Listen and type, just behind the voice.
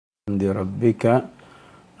bihamdi rabbika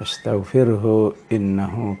astaghfirhu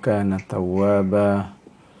innahu kana tawwaba.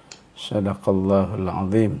 Sadaqallahul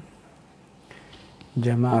azim.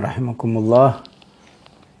 Jamaah rahimakumullah,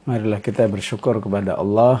 marilah kita bersyukur kepada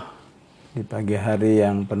Allah di pagi hari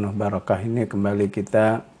yang penuh barakah ini. Kembali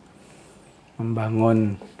kita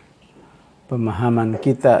membangun pemahaman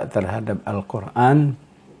kita terhadap Al-Quran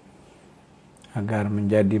agar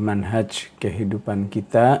menjadi manhaj kehidupan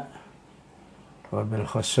kita, wabil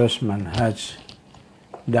khusus manhaj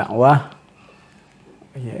dakwah,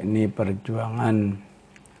 yakni perjuangan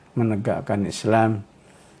menegakkan Islam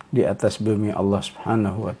di atas bumi Allah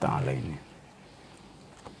Subhanahu wa Ta'ala ini.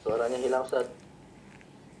 Suaranya hilang, Ustaz.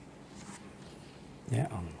 Ya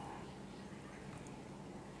Allah.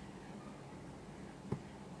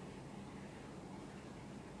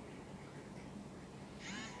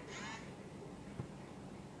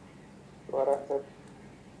 Suara, Ustaz.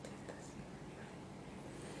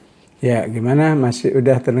 Ya, gimana? Masih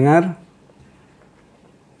udah terdengar?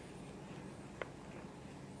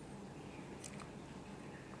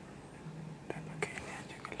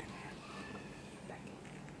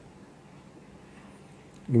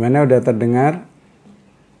 Gimana, udah terdengar?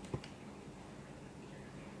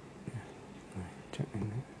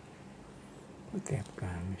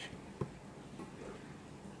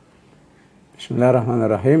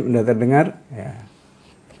 Bismillahirrahmanirrahim. Udah terdengar? Ya.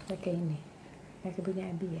 Pakai ini. Pakai punya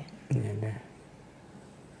Abi ya. Iya deh.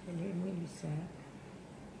 Jadi ini bisa.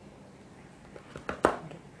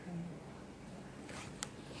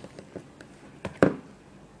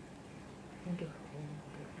 Aduh.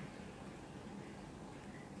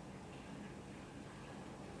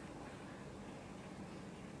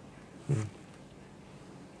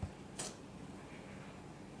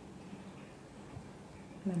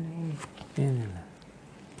 Mana ini? Inilah.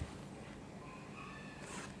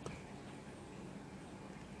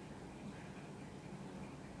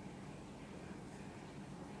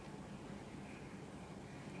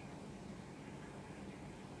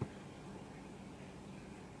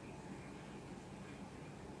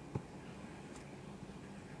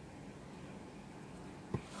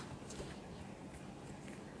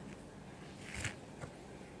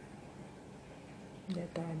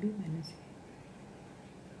 Data Abi mana sih?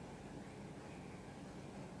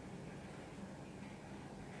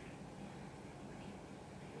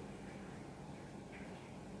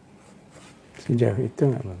 Sejauh itu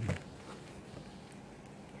nggak apa-apa.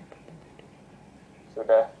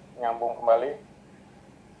 Sudah nyambung kembali.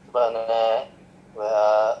 Subhanallah wa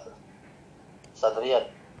Sadriyat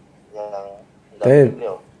yang Baik.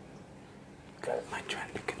 beliau. Majuan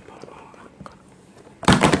dikit.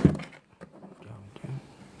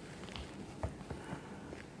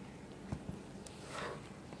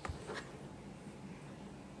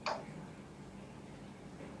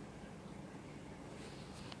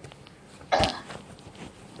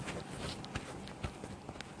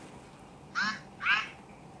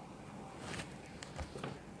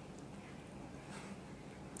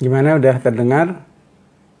 Gimana, udah terdengar?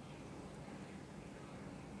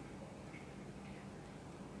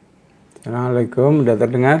 Assalamualaikum, udah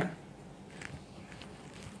terdengar?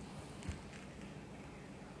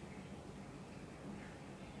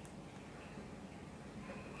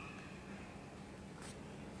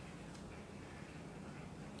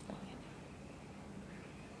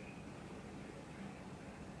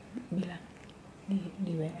 Bilang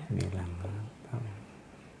di WA. Bilang.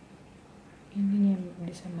 Ini yang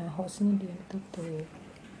di sana hostnya dia tutup.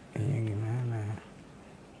 Iya, gimana?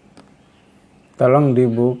 Tolong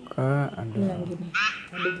dibuka. Aduh. Bilang gini.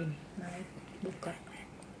 Tadi gini. Naik buka.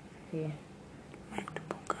 Iya. Mic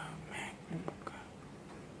dibuka.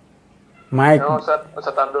 Mic. Oh,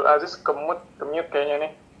 Ustaz Abdul Aziz kemute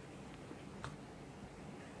kayaknya nih.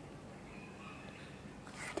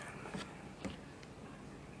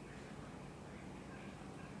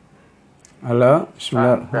 Halo,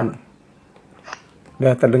 bismillahirrahmanirrahim.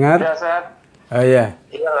 Udah terdengar? Ya, Ustaz. Oh iya.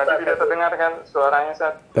 Iya, tadi tidak terdengar kan suaranya,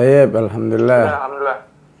 Ustaz. Tayyib, alhamdulillah. Alhamdulillah.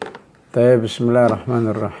 Tayyib,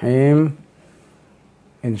 bismillahirrahmanirrahim.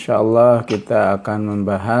 Insyaallah kita akan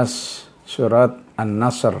membahas surat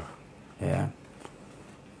An-Nasr. Ya.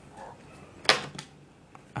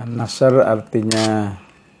 An-Nasr artinya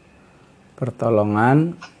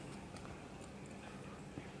pertolongan.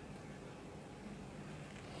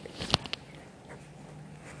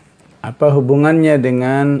 Apa hubungannya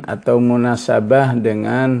dengan atau munasabah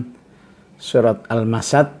dengan surat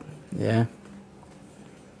Al-Masad, ya?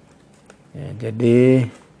 Ya, jadi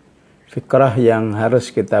fikrah yang harus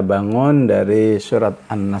kita bangun dari surat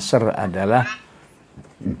An-Nasr adalah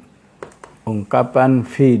ungkapan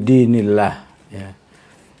fi dinillah, ya.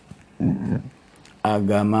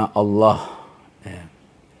 agama Allah. Ya.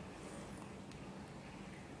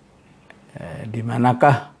 Di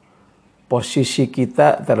manakah posisi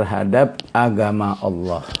kita terhadap agama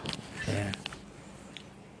Allah? Ya.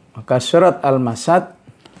 Maka surat Al-Masad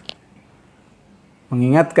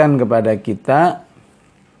mengingatkan kepada kita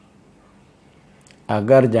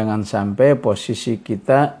agar jangan sampai posisi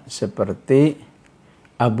kita seperti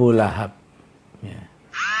Abu Lahab. Ya.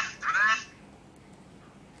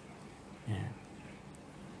 Ya.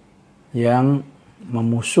 Yang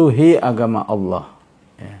memusuhi agama Allah.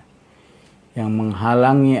 Ya. Yang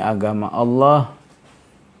menghalangi agama Allah.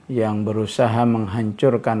 Yang berusaha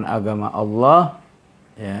menghancurkan agama Allah.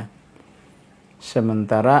 Ya.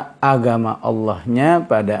 Sementara agama Allahnya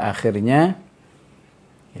pada akhirnya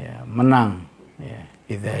ya, menang. Ya.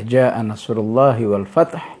 Idza jaa nasrullahi wal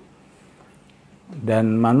fath.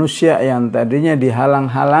 Dan manusia yang tadinya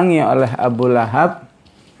dihalang-halangi oleh Abu Lahab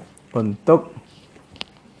untuk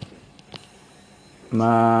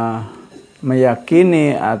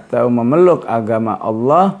meyakini atau memeluk agama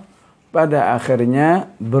Allah, pada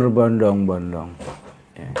akhirnya berbondong-bondong.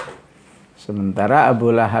 Ya. Sementara Abu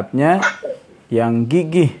Lahabnya yang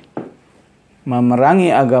gigih memerangi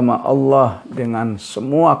agama Allah dengan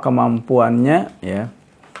semua kemampuannya, ya,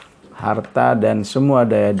 harta dan semua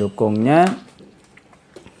daya dukungnya,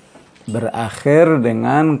 berakhir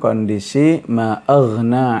dengan kondisi ma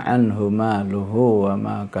aghna anhu maluhu wa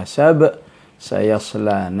ma kasab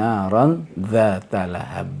sayasla naran dzata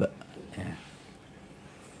lahab. Ya.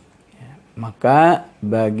 Ya. Maka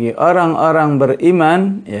bagi orang-orang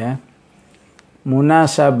beriman, ya,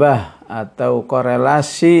 munasabah atau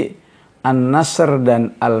korelasi An-Nasr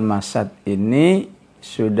dan Al-Masad ini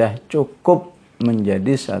sudah cukup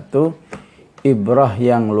menjadi satu ibrah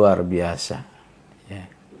yang luar biasa. Ya.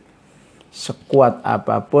 Sekuat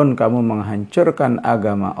apapun kamu menghancurkan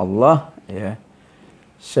agama Allah, ya,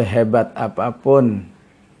 sehebat apapun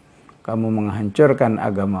kamu menghancurkan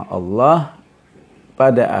agama Allah,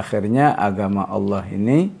 pada akhirnya agama Allah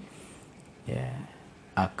ini ya,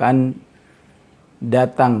 akan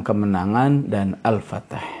datang kemenangan dan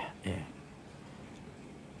al-fatah. Ya.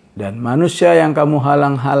 Dan manusia yang kamu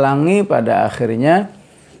halang-halangi pada akhirnya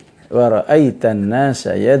wa ra'aitan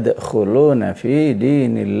nasa yadkhuluna fi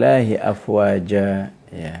dinillahi afwaja.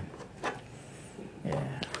 Ya. Ya.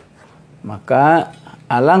 Maka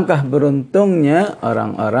alangkah beruntungnya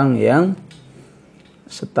orang-orang yang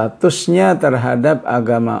statusnya terhadap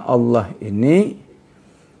agama Allah ini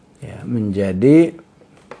ya, menjadi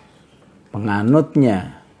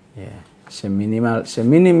penganutnya, ya,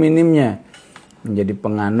 seminim-minimnya menjadi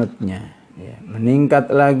penganutnya, ya, meningkat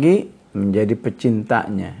lagi menjadi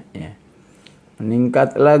pecintanya, ya,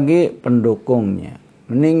 meningkat lagi pendukungnya,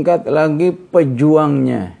 meningkat lagi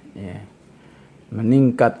pejuangnya, ya,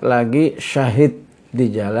 meningkat lagi syahid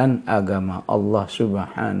di jalan agama Allah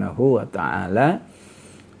Subhanahu wa Ta'ala,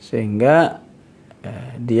 sehingga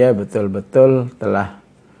dia betul-betul telah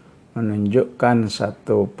menunjukkan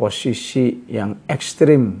satu posisi yang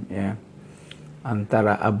ekstrim, ya,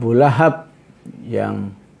 antara Abu Lahab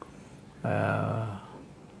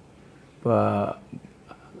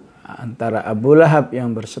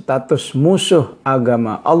yang berstatus musuh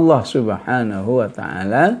agama Allah Subhanahu wa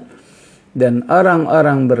Ta'ala, dan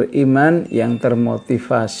orang-orang beriman yang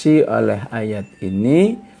termotivasi oleh ayat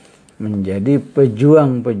ini menjadi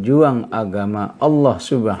pejuang-pejuang agama Allah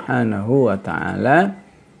Subhanahu wa Ta'ala,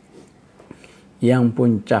 yang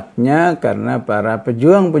puncaknya karena para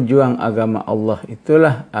pejuang-pejuang agama Allah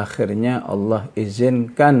itulah akhirnya Allah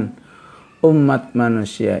izinkan umat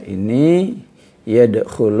manusia ini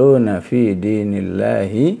yadkhuluna fi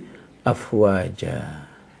dinillahi afwaja,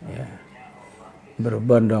 ya,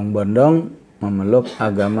 berbondong-bondong memeluk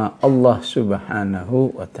agama Allah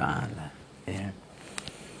Subhanahu wa Ta'ala, ya.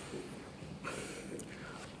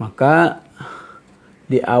 Maka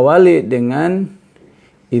diawali dengan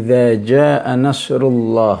idza jaa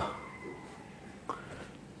nasrullah,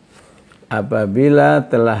 apabila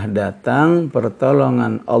telah datang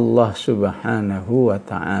pertolongan Allah Subhanahu wa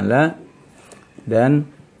Ta'ala dan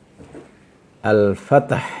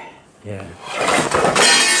al-fatah, ya.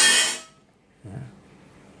 Ya.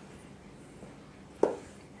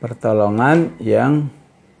 Pertolongan yang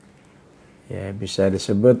ya bisa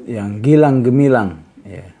disebut yang gilang gemilang,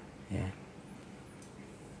 ya. Ya.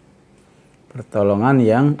 Pertolongan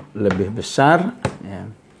yang lebih besar, ya,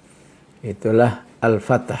 itulah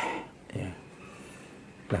al-fatah, ya.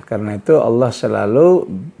 Nah, karena itu Allah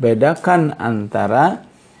selalu bedakan antara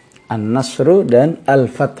an-nasru dan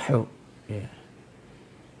al-fathu, ya.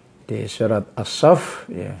 Di surat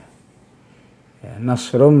As-Saff, ya, Ya,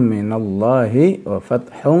 nasrum minallahi wa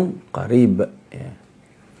fathun qarib. Ya.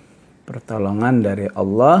 Pertolongan dari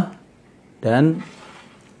Allah dan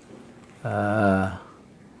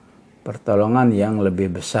pertolongan yang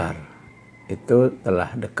lebih besar itu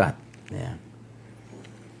telah dekat. Ya.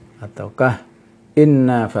 Ataukah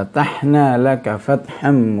inna fatahna laka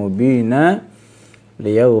fatham mubina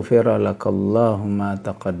liyaghfira lakallahu ma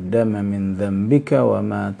taqaddama min dhanbika wa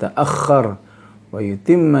ma ta'akhkhar wa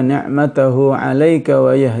yutimma ni'matahu 'alaika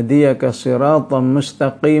wa yahdiyaka siratan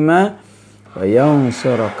mustaqima wa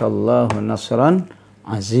yansurakallahu nasran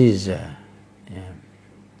aziza. Ya.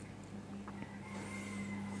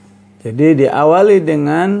 Jadi diawali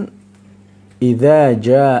dengan idza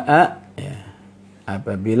jaa, ya,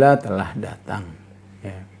 apabila telah datang.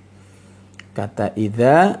 Ya. Kata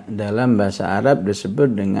idza dalam bahasa Arab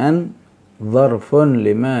disebut dengan dzarfun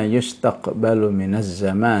lima yustaqbalu minaz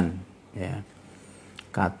zaman. Ya.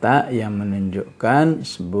 Kata yang menunjukkan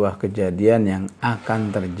sebuah kejadian yang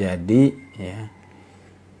akan terjadi, ya,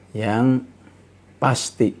 yang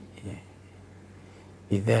pasti. Ya.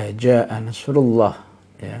 Idza jaa nasrullah,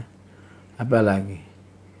 ya. Apalagi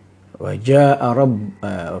wa jaa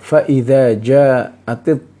fa idza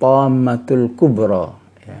ja'atit tammatul kubra,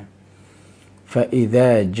 ya. Fa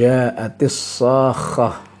idza ja'atis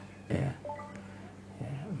sakhah, ya.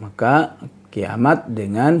 Ya. Maka kiamat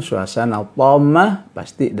dengan suasana tammah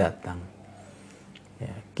pasti datang.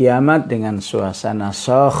 Ya. Kiamat dengan suasana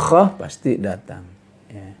sakhah pasti datang.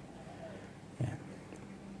 Ya. Ya.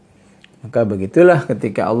 Maka begitulah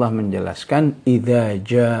ketika Allah menjelaskan idza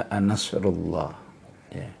jaa nasrullah.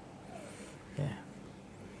 Ya. Ya.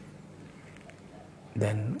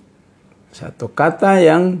 Dan satu kata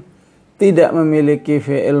yang tidak memiliki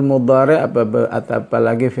fi'il mudhari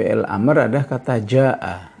apalagi fi'il amr adalah kata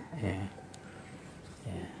jaa. Ya.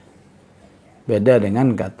 Ya. Beda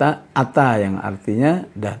dengan kata ata yang artinya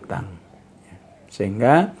datang. Ya.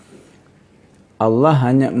 Sehingga Allah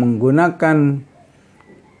hanya menggunakan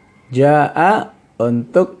jaa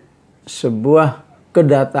untuk sebuah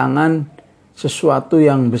kedatangan sesuatu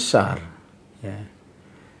yang besar. Ya.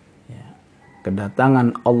 Ya.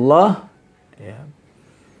 Kedatangan Allah, ya,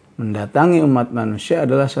 mendatangi umat manusia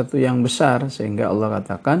adalah satu yang besar, sehingga Allah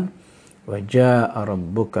katakan wa jaa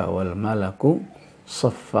rabbuka wal malaku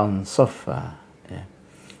saffan saffa. Ya.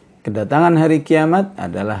 Kedatangan hari kiamat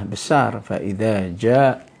adalah besar. Fa idza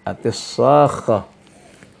ja'atis sakhah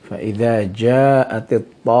fa idza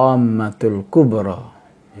ja'atit tammatul kubra.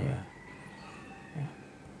 Ya. Ya.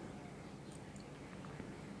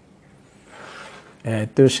 Ya,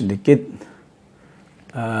 itu sedikit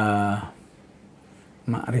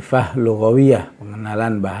ma'rifah lughawiyah,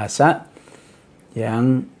 pengenalan bahasa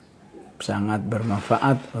yang sangat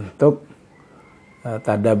bermanfaat untuk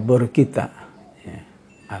tadabbur kita. Ya.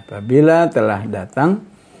 Apabila telah datang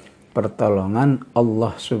pertolongan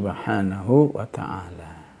Allah Subhanahu wa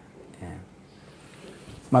ta'ala. Ya.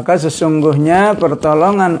 Maka sesungguhnya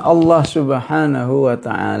pertolongan Allah Subhanahu wa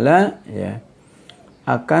ta'ala, ya,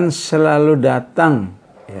 akan selalu datang,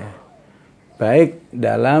 ya, baik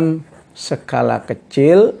dalam skala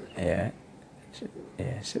kecil, ya,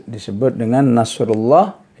 ya, disebut dengan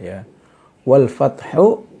nasrullah, ya, wal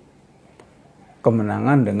fathu,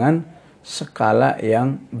 kemenangan dengan skala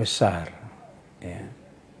yang besar. Ya.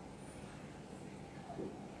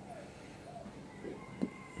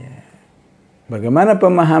 Ya. Bagaimana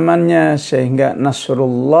pemahamannya sehingga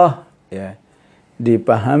nasrullah, ya,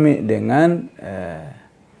 dipahami dengan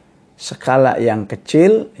skala yang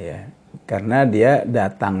kecil, ya, karena dia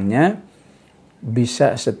datangnya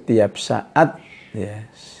bisa setiap saat, ya,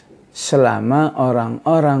 selama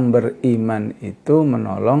orang-orang beriman itu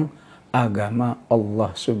menolong agama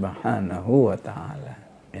Allah Subhanahu wa ta'ala.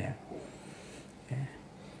 Ya. Ya.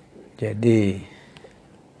 Jadi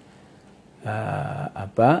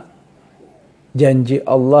janji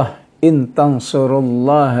Allah in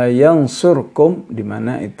tansurullaha yansurkum, di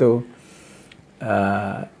mana itu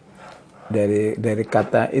dari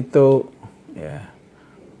kata itu, ya,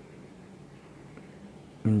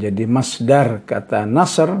 menjadi masdar kata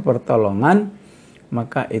nasr, pertolongan,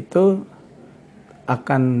 maka itu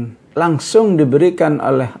akan langsung diberikan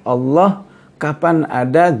oleh Allah kapan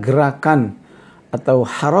ada gerakan atau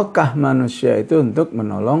harakah manusia itu untuk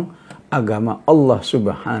menolong agama Allah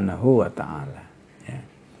Subhanahu wa ta'ala. Ya.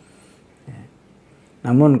 Ya.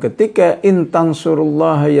 Namun ketika in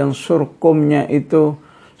tansurullaha yansurkumnya itu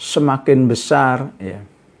semakin besar, ya,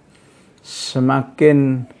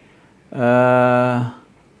 semakin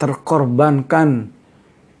terkorbankan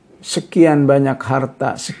sekian banyak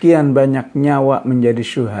harta, sekian banyak nyawa menjadi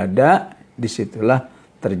syuhada, disitulah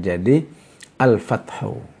terjadi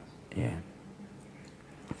al-fathu. Ya.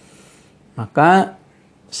 Maka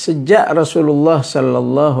sejak Rasulullah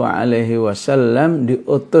Sallallahu Alaihi Wasallam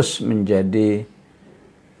diutus menjadi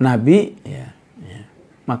nabi,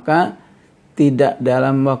 maka tidak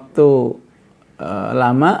dalam waktu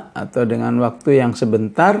lama atau dengan waktu yang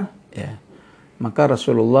sebentar, maka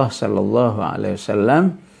Rasulullah Sallallahu Alaihi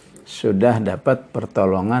Wasallam sudah dapat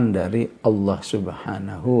pertolongan dari Allah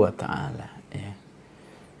Subhanahu Wa Taala.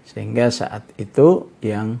 Sehingga saat itu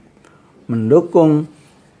yang mendukung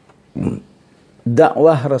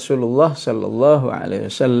dakwah Rasulullah Sallallahu Alaihi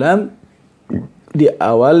Wasallam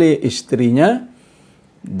diawali istrinya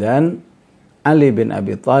dan Ali bin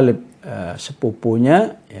Abi Thalib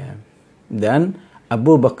sepupunya, dan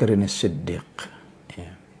Abu Bakar As-Siddiq.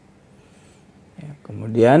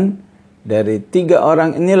 Kemudian dari 3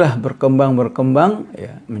 orang inilah berkembang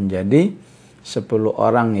menjadi 10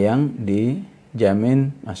 orang yang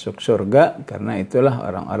dijamin masuk surga, karena itulah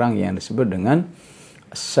orang-orang yang disebut dengan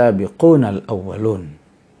as-sabiqun al-awwalun.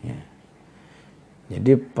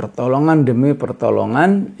 Jadi pertolongan demi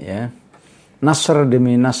pertolongan, nasr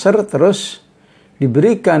demi nasr terus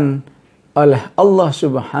diberikan oleh Allah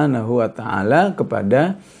Subhanahu wa taala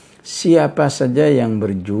kepada siapa saja yang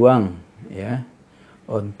berjuang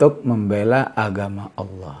untuk membela agama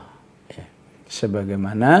Allah.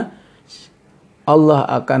 Sebagaimana Allah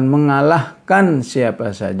akan mengalahkan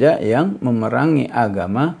siapa saja yang memerangi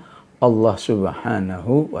agama Allah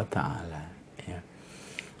Subhanahu wa taala.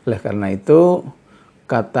 Oleh karena itu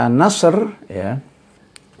kata nasr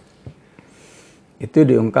itu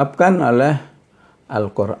diungkapkan oleh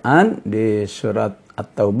Al-Quran di surat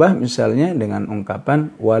At-Taubah misalnya dengan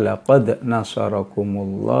ungkapan walaqad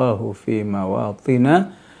nasarakumullahu fi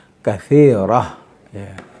mawatina katsirah.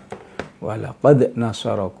 Walaqad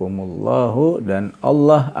nasarakumullahu, dan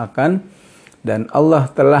Allah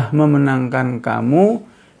telah memenangkan kamu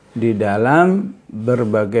di dalam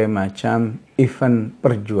berbagai macam event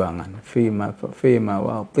perjuangan fi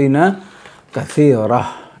mawatina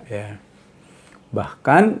katsirah.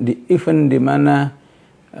 Bahkan di event di mana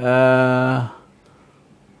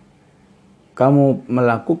kamu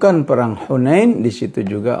melakukan perang Hunain, di situ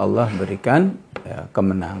juga Allah berikan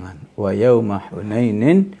kemenangan. Wa yauma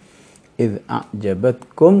Hunainin idz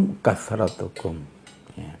a'jabatkum kathratukum.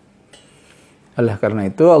 Oleh karena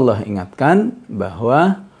itu Allah ingatkan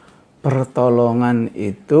bahwa pertolongan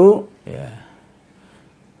itu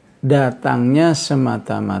datangnya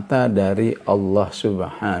semata-mata dari Allah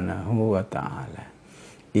Subhanahu wa taala.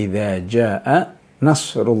 Idza jaa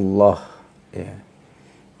nasrullah,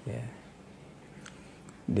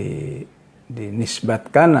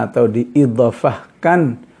 dinisbatkan atau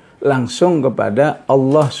diidhafahkan langsung kepada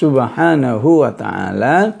Allah Subhanahu wa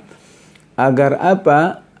taala, agar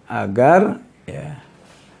apa? Agar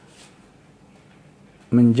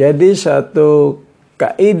menjadi satu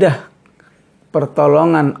kaidah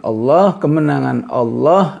pertolongan Allah, kemenangan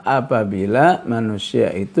Allah apabila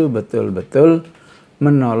manusia itu betul-betul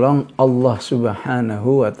menolong Allah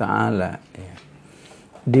Subhanahu wa taala.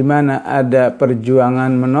 Di mana ada perjuangan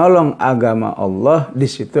menolong agama Allah, di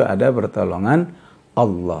situ ada pertolongan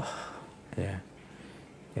Allah.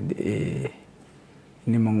 Jadi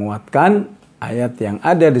ini menguatkan ayat yang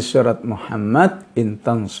ada di surat Muhammad, in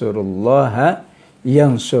tansurullaha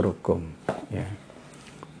yansurkum.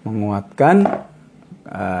 Menguatkan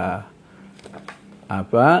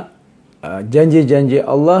janji-janji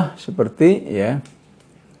Allah seperti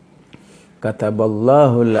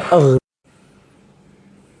kataballahu la'agh.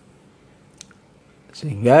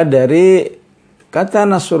 Sehingga dari kata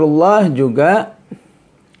nasrullah juga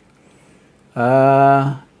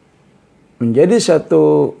menjadi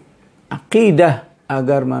satu akidah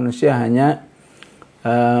agar manusia hanya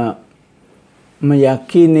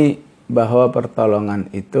meyakini bahwa pertolongan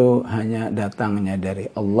itu hanya datangnya dari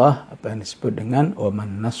Allah, apa yang disebut dengan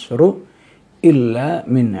waman nasru illa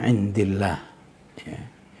min indillah.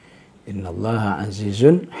 Innallaha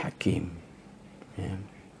azizun hakim.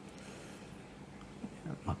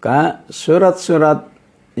 Maka surat-surat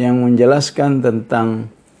yang menjelaskan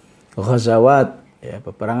tentang ghazawat,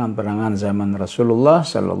 peperangan-peperangan zaman Rasulullah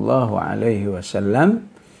Sallallahu Alaihi Wasallam,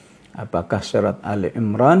 apakah surat Ali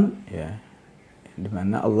Imran, di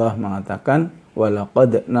mana Allah mengatakan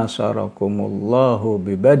walaqad nasarakumullahu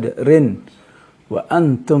bibadrin wa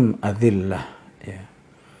antum adillah.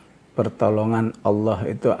 Pertolongan Allah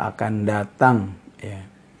itu akan datang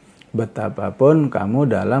betapapun kamu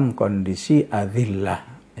dalam kondisi adillah.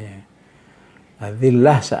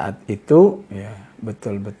 Adillah saat itu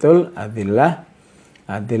betul-betul adillah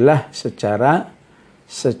secara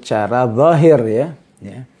zahir,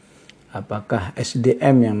 Apakah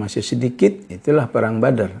SDM yang masih sedikit, itulah perang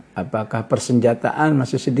Badar. Apakah persenjataan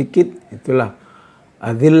masih sedikit, itulah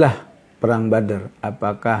adillah perang Badar.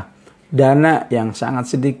 Apakah dana yang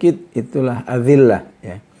sangat sedikit, itulah adillah.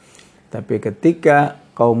 Ya. Tapi ketika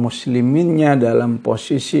kaum musliminnya dalam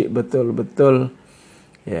posisi betul-betul,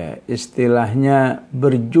 ya, istilahnya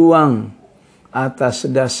berjuang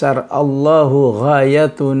atas dasar Allahu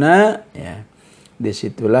ghayatuna, ya,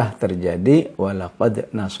 disitulah terjadi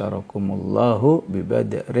walaqad nasarakumullahu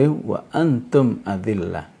bibadri wa antum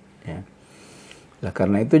adillah. Ya. Nah,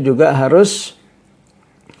 karena itu juga harus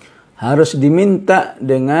diminta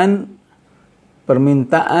dengan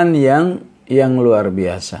permintaan yang luar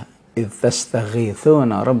biasa. إِذْ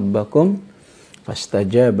تَسْتَغِيثُونَ رَبَّكُمْ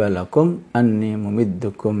فَاسْتَجَابَ لَكُمْ أَنِّي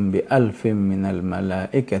مُمِدُّكُمْ بِأَلْفٍ مِّنَ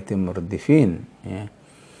الْمَلَائِكَةِ مُرْدِفِينَ. Ya.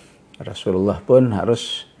 Rasulullah pun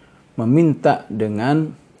harus meminta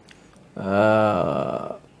dengan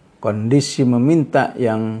kondisi meminta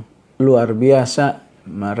yang luar biasa,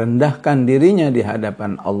 merendahkan dirinya di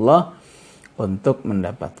hadapan Allah untuk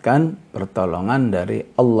mendapatkan pertolongan dari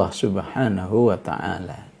Allah Subhanahu wa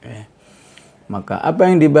Ta'ala. Ya. Maka apa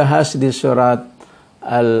yang dibahas di surat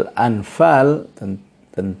Al-Anfal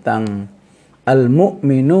tentang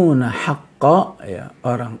al-mu'minuna haqqa, ya,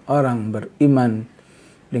 orang-orang beriman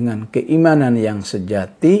dengan keimanan yang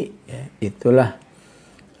sejati, ya, itulah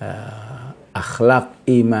akhlak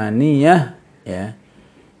imaniyah, ya,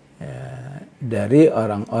 dari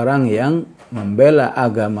orang-orang yang membela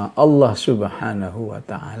agama Allah Subhanahu wa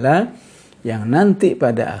Ta'ala, yang nanti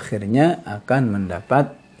pada akhirnya akan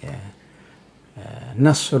mendapat, ya,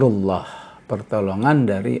 nasrullah, pertolongan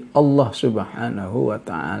dari Allah Subhanahu wa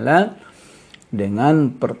Ta'ala,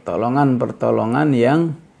 dengan pertolongan-pertolongan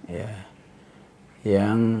yang, ya,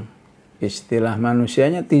 yang istilah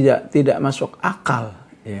manusianya tidak masuk akal,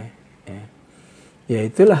 ya, ya. Ya,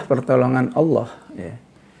 itulah pertolongan Allah, ya.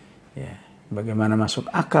 Ya. Bagaimana masuk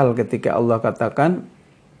akal ketika Allah katakan,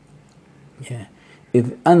 ya,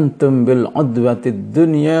 id antum bil udwatid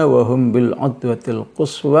dunya wa hum bil udwatil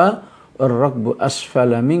quswa ar-rakbu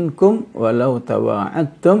asfala minkum walau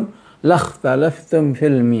tawa'adtum lakhtalaftum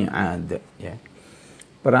fil mi'ad. Ya.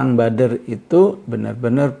 Perang Badar itu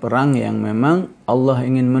benar-benar perang yang memang Allah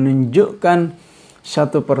ingin menunjukkan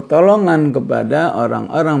satu pertolongan kepada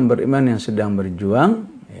orang-orang beriman yang sedang berjuang,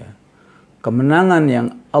 ya. Kemenangan yang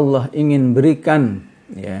Allah ingin berikan,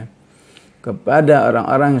 ya, kepada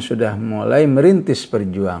orang-orang yang sudah mulai merintis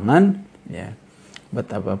perjuangan, ya.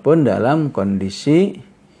 Betapapun dalam kondisi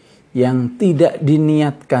yang tidak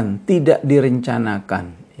diniatkan, tidak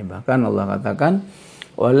direncanakan. Ya, bahkan Allah katakan,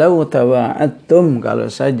 walau tawa'attum,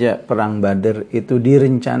 kalau saja perang Badar itu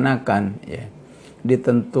direncanakan, ya,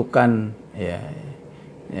 ditentukan, ya,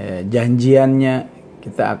 janjiannya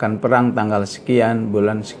kita akan perang tanggal sekian,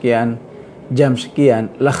 bulan sekian, jam sekian,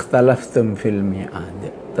 lakhtalaftum fil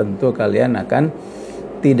mi'ad. Tentu kalian akan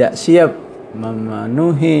tidak siap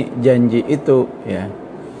memenuhi janji itu, ya.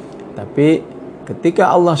 Tapi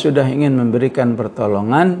ketika Allah sudah ingin memberikan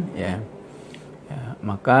pertolongan, ya,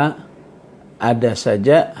 maka ada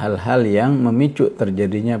saja hal-hal yang memicu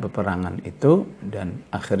terjadinya peperangan itu, dan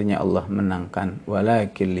akhirnya Allah menangkan.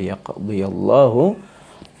 Walakin liyaqdiyallahu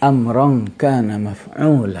amran kana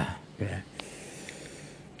maf'ula. Ya.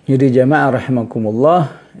 Jadi jamaah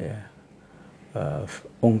rahimakumullah, ya,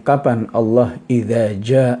 ungkapan Allah idza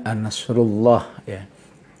jaa nasrullah, ya.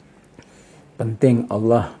 Penting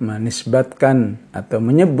Allah menisbatkan atau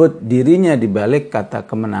menyebut dirinya di balik kata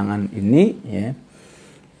kemenangan ini, ya.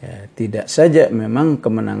 Ya, tidak saja memang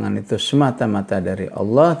kemenangan itu semata-mata dari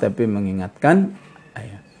Allah, tapi mengingatkan,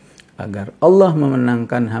 ya, agar Allah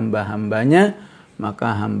memenangkan hamba-hambanya,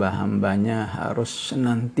 maka hamba-hambanya harus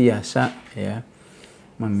senantiasa, ya,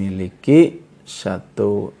 memiliki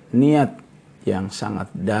satu niat yang sangat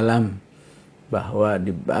dalam, bahwa di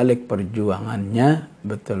balik perjuangannya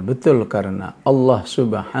betul-betul karena Allah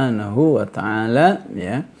Subhanahu wa Ta'ala,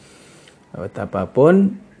 ya.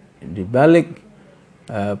 Betapapun di balik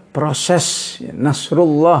proses, ya,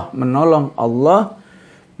 nasrullah, menolong Allah,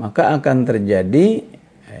 maka akan terjadi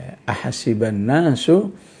ahasiban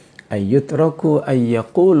nasu ayyutraku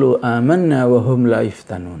ayyaqulu amanna wa hum la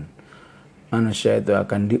yuftanun. Manusia itu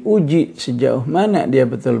akan diuji sejauh mana dia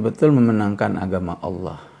betul-betul memenangkan agama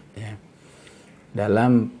Allah, ya.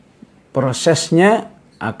 Dalam prosesnya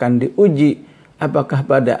akan diuji apakah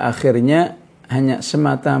pada akhirnya hanya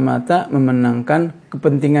semata-mata memenangkan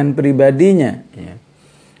kepentingan pribadinya, ya.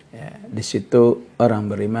 Ya, di situ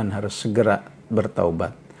orang beriman harus segera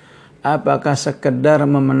bertaubat. Apakah sekedar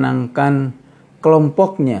memenangkan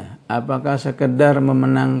kelompoknya? Apakah sekedar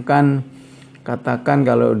memenangkan katakan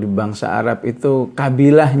kalau di bangsa Arab itu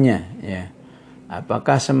kabilahnya, ya.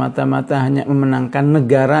 Apakah semata-mata hanya memenangkan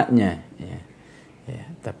negaranya, ya. Ya,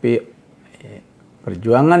 tapi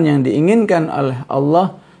perjuangan yang diinginkan oleh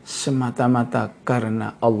Allah semata-mata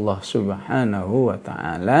karena Allah Subhanahu wa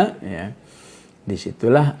taala, ya.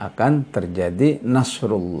 Disitulah akan terjadi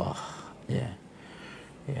nasrullah, ya.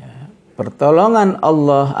 Ya, pertolongan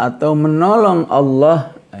Allah atau menolong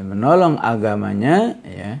Allah, menolong agamanya,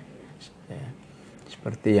 ya.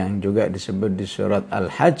 Seperti yang juga disebut di surat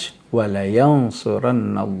Al-Hajj, wala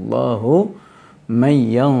yansurannallahu man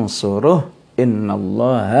yansuruh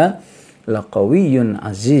innallaha laqawiyyun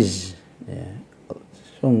aziz. Ya,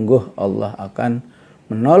 sungguh Allah akan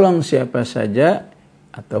menolong siapa saja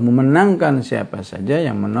atau memenangkan siapa saja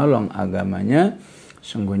yang menolong agamanya.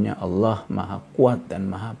 Sungguhnya Allah maha kuat dan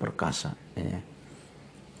maha perkasa, ya.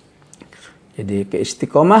 Jadi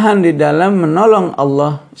keistiqomahan di dalam menolong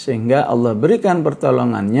Allah sehingga Allah berikan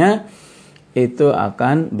pertolongannya itu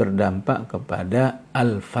akan berdampak kepada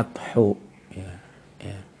al-fathu, ya,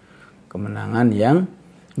 ya. Kemenangan yang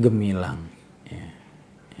gemilang, ya,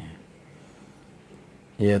 ya.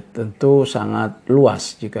 Ya tentu sangat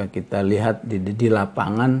luas jika kita lihat di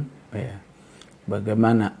lapangan, ya,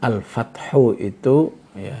 bagaimana al-fathu itu,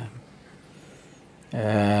 ya,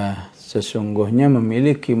 sesungguhnya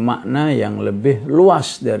memiliki makna yang lebih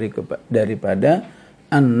luas daripada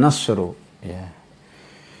an-nasru, ya.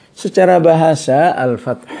 Secara bahasa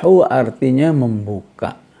al-fathu artinya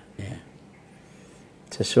membuka, ya.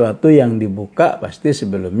 Sesuatu yang dibuka pasti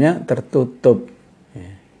sebelumnya tertutup,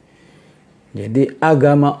 ya. Jadi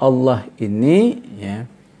agama Allah ini, ya,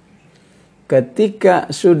 ketika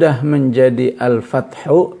sudah menjadi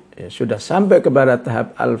al-fathu, ya, sudah sampai kepada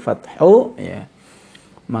tahap al-fathu, ya,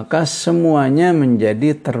 maka semuanya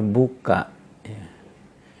menjadi terbuka, ya.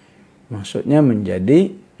 Maksudnya menjadi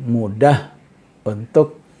mudah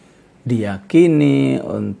untuk diyakini,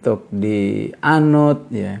 untuk dianut,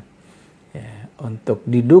 ya, ya, untuk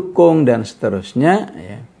didukung dan seterusnya,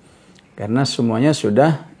 ya. Karena semuanya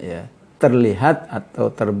sudah, ya, terlihat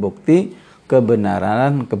atau terbukti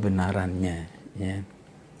kebenarannya, ya.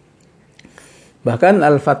 Bahkan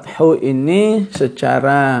al-fathu ini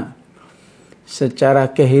secara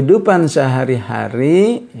kehidupan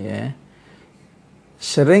sehari-hari, ya,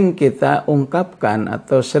 sering kita ungkapkan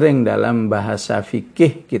atau sering dalam bahasa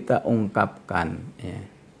fikih kita ungkapkan, ya,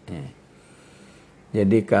 ya.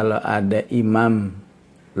 Jadi kalau ada imam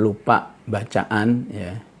lupa bacaan,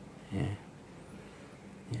 ya, ya,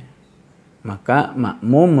 ya, maka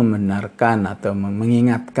makmum membenarkan atau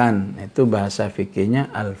mengingatkan, itu bahasa fikihnya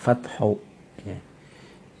al-fathu, ya.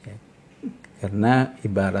 Ya. Karena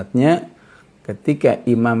ibaratnya ketika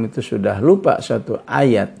imam itu sudah lupa suatu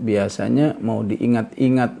ayat, biasanya mau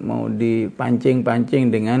diingat-ingat, mau dipancing-pancing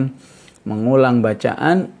dengan mengulang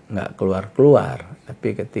bacaan, nggak keluar-keluar.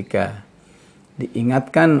 Tapi ketika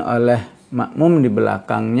diingatkan oleh makmum di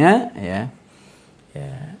belakangnya, ya,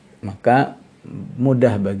 ya, maka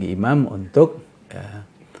mudah bagi imam untuk, ya,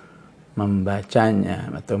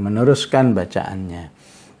 membacanya atau meneruskan bacaannya.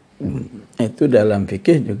 Itu dalam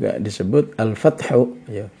fikih juga disebut al-fathu,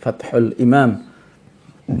 ya, fathul imam,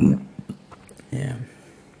 ya.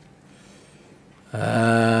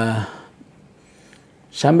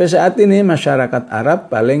 Sampai saat ini masyarakat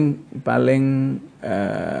Arab paling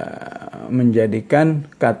menjadikan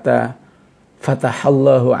kata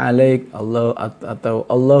fatahallahu alaik, Allah atau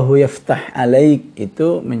Allahu yaftah alaik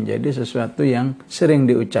itu menjadi sesuatu yang sering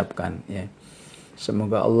diucapkan, ya.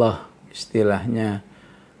 Semoga Allah istilahnya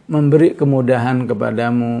memberi kemudahan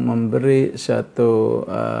kepadamu, memberi satu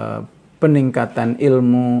peningkatan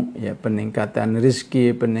ilmu, ya, peningkatan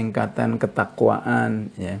rizki, peningkatan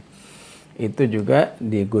ketakwaan, ya. Itu juga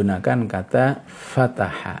digunakan kata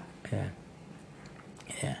fataha, ya.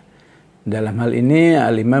 Ya. Dalam hal ini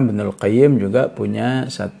Al-Imam Ibnul Qayyim juga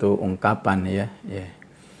punya satu ungkapan, ya, ya.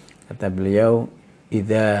 Kata beliau,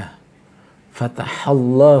 idza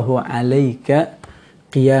fatahallahu alaika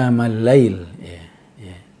qiyamal lail, ya.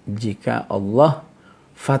 Jika Allah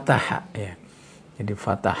fataha, ya. Jadi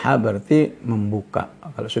fataha berarti membuka.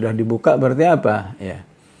 Kalau sudah dibuka berarti apa? Ya,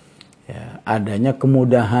 ya, adanya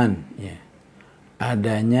kemudahan, ya.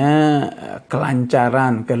 Adanya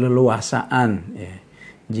kelancaran, keleluasaan, ya.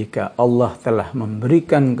 Jika Allah telah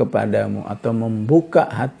memberikan kepadamu atau membuka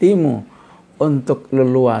hatimu untuk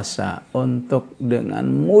leluasa, untuk dengan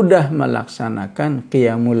mudah melaksanakan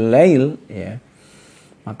qiyamul lail, ya,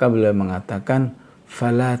 maka beliau mengatakan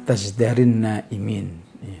fala tasdarin naimin,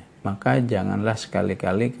 ya. Maka janganlah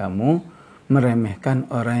sekali-kali kamu meremehkan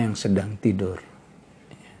orang yang sedang tidur,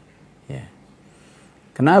 ya. Ya.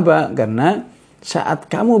 Kenapa? Karena saat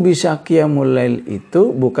kamu bisa qiyamul lail itu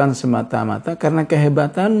bukan semata-mata karena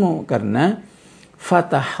kehebatanmu, karena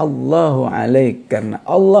fatahallahu alaik, karena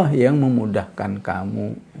Allah yang memudahkan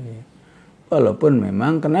kamu. Walaupun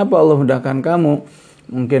memang kenapa Allah mudahkan kamu?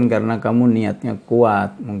 Mungkin karena kamu niatnya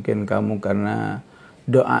kuat, mungkin kamu karena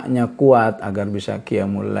doanya kuat agar bisa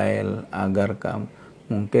qiyamul lail, agar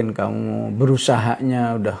mungkin kamu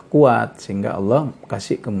berusahanya udah kuat sehingga Allah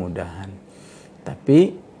kasih kemudahan.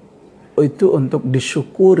 Tapi itu untuk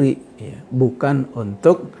disyukuri, ya, bukan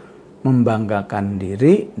untuk membanggakan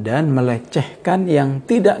diri dan melecehkan yang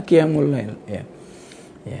tidak qiyamul lail, ya.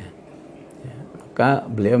 Maka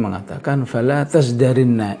beliau mengatakan fala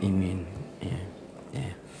tasdarin naimin, ya.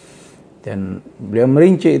 Dan beliau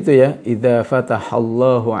merinci itu, ya, idza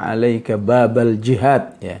fatahallahu 'alaika babal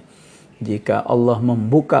jihad, ya. Jika Allah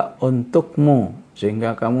membuka untukmu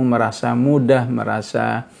sehingga kamu merasa mudah,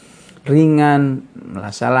 merasa ringan,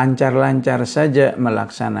 merasa lancar-lancar saja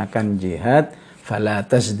melaksanakan jihad, fala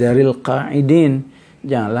tasdaril qa'idin,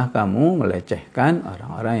 janganlah kamu melecehkan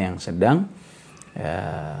orang-orang yang sedang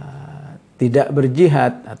tidak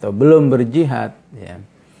berjihad atau belum berjihad, ya.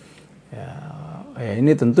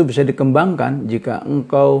 Ini tentu bisa dikembangkan jika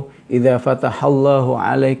engkau idza fatahallahu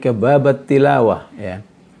 'alaika babat tilawah, ya.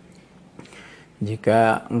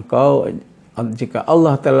 Jika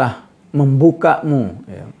Allah telah membukamu,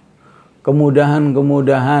 ya,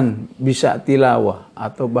 kemudahan-kemudahan bisa tilawah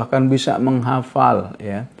atau bahkan bisa menghafal,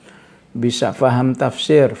 ya, bisa faham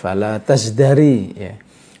tafsir, fala tasdari, ya,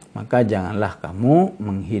 maka janganlah kamu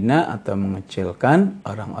menghina atau mengecilkan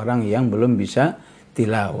orang-orang yang belum bisa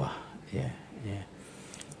tilawah, ya.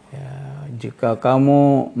 Jika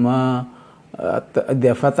kamu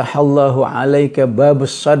fatahallahu 'alaika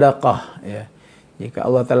babus sadaqah, ya, jika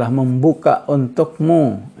Allah telah membuka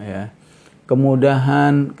untukmu, ya,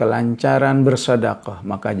 kemudahan, kelancaran bersedekah,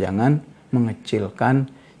 maka jangan mengecilkan,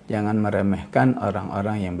 jangan meremehkan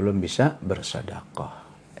orang-orang yang belum bisa bersedekah.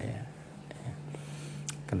 Ya.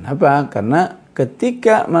 Kenapa? Karena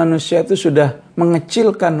ketika manusia itu sudah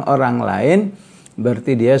mengecilkan orang lain,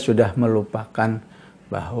 berarti dia sudah melupakan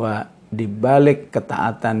bahwa di balik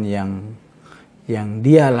ketaatan yang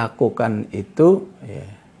dia lakukan itu, ya,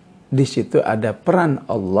 di situ ada peran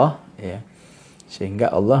Allah, ya,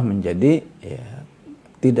 sehingga Allah menjadi, ya,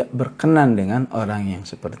 tidak berkenan dengan orang yang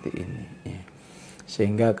seperti ini, ya.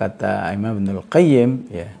 Sehingga kata Imam Ibnul Qayyim,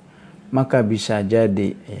 ya, maka bisa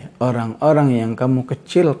jadi, ya, orang-orang yang kamu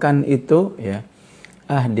kecilkan itu, ya,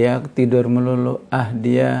 dia tidur melulu,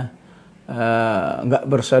 dia nggak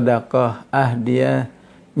bersedekah, dia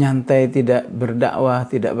nyantai, tidak berdakwah,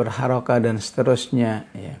 tidak berharakah dan seterusnya,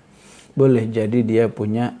 ya. Boleh jadi dia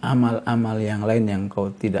punya amal-amal yang lain yang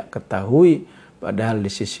kau tidak ketahui, padahal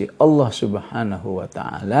di sisi Allah Subhanahu wa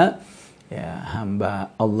taala, ya,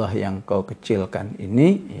 hamba Allah yang kau kecilkan ini,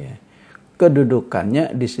 ya,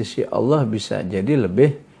 kedudukannya di sisi Allah bisa jadi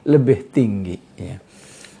lebih tinggi, ya.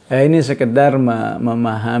 Ini sekedar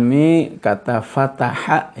memahami kata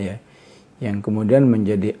fataha, ya, yang kemudian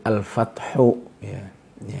menjadi al-fathu, ya.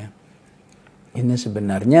 Ini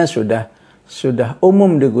sebenarnya sudah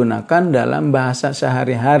umum digunakan dalam bahasa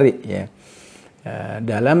sehari-hari, ya.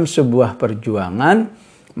 Dalam sebuah perjuangan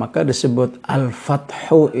maka disebut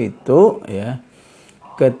al-fathu itu, ya,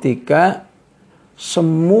 ketika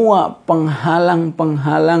semua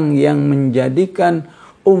penghalang-penghalang yang menjadikan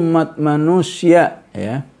umat manusia,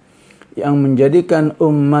 ya, yang menjadikan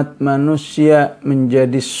umat manusia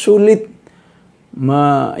menjadi sulit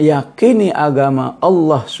meyakini agama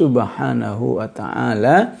Allah Subhanahu wa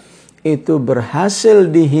taala itu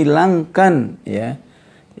berhasil dihilangkan, ya,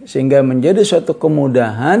 sehingga menjadi suatu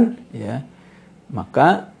kemudahan, ya,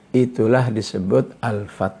 maka itulah disebut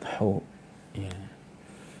al-fathu,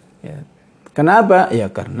 ya. Kenapa?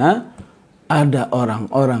 Ya karena ada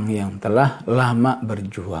orang-orang yang telah lama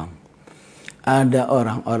berjuang, ada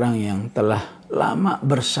orang-orang yang telah lama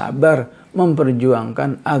bersabar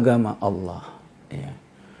memperjuangkan agama Allah,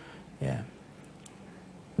 ya.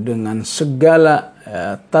 Dengan segala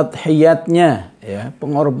tadhiyatnya, ya,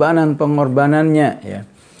 pengorbanannya, ya,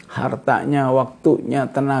 hartanya, waktunya,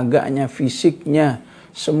 tenaganya, fisiknya,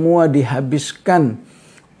 semua dihabiskan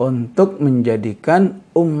untuk menjadikan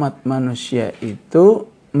umat manusia itu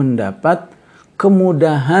mendapat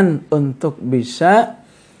kemudahan untuk bisa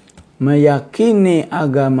meyakini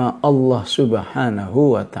agama Allah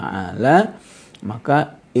Subhanahu wa taala.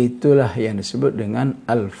 Maka itulah yang disebut dengan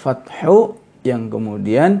al-fathu, yang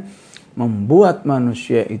kemudian membuat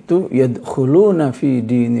manusia itu yadkhuluna fi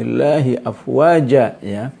dinillahi afwaja,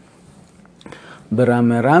 ya,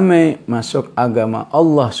 beramai-ramai masuk agama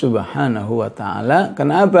Allah Subhanahu wa taala.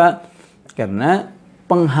 Kenapa? Karena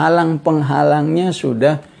penghalang-penghalangnya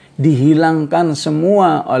sudah dihilangkan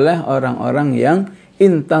semua oleh orang-orang yang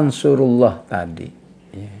intansurullah tadi.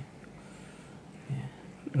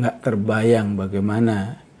 Nggak terbayang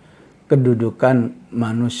bagaimana kedudukan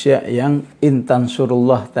manusia yang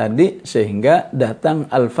intansurullah tadi sehingga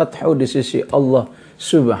datang al-fathu di sisi Allah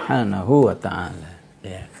subhanahu wa ta'ala.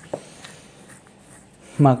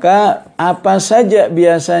 Maka apa saja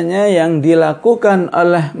biasanya yang dilakukan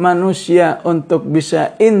oleh manusia untuk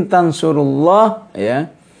bisa intansurullah,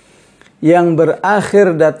 yang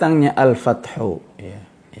berakhir datangnya al-fathu,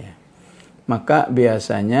 maka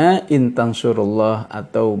biasanya intansurullah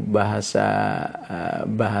atau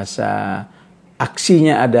bahasa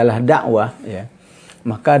aksinya adalah dakwah,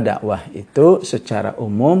 maka dakwah itu secara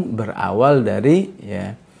umum berawal dari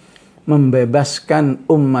membebaskan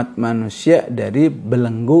umat manusia dari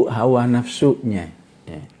belenggu hawa nafsunya.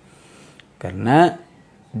 Karena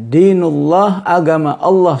dinullah, agama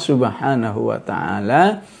Allah subhanahu wa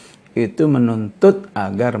ta'ala, itu menuntut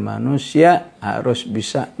agar manusia harus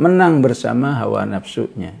bisa menang bersama hawa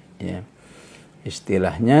nafsunya.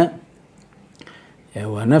 Istilahnya,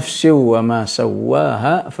 wa nafsi wa ma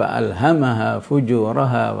sawwaha fa'alhamaha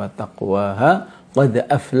fujuraha wa taqwaha qad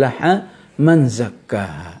aflaha man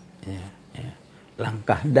zakkaha.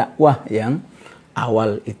 Langkah dakwah yang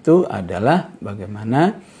awal itu adalah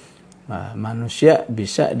bagaimana manusia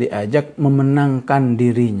bisa diajak memenangkan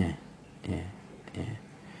dirinya.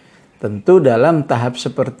 Tentu dalam tahap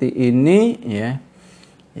seperti ini,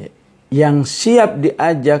 yang siap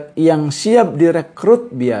diajak, yang siap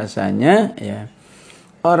direkrut biasanya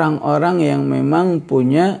orang-orang yang memang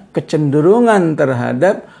punya kecenderungan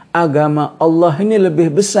terhadap agama Allah ini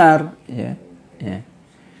lebih besar.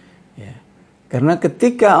 Karena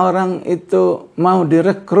ketika orang itu mau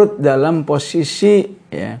direkrut dalam posisi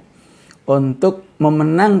untuk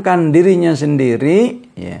memenangkan dirinya sendiri,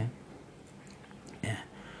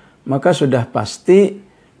 maka sudah pasti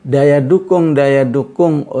daya dukung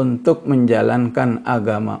untuk menjalankan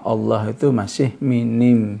agama Allah itu masih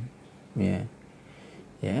minim.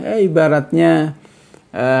 Ibaratnya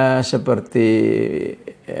seperti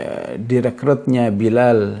direkrutnya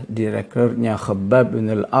Bilal, direkrutnya Khabbab bin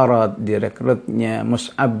al-Arad, direkrutnya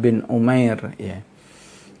Mus'ab bin Umair,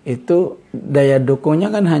 itu daya dukungnya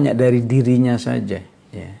kan hanya dari dirinya saja.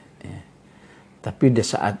 Tapi di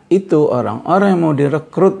saat itu orang-orang yang mau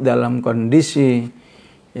direkrut dalam kondisi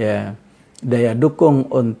daya dukung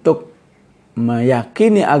untuk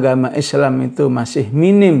meyakini agama Islam itu masih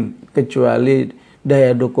minim, kecuali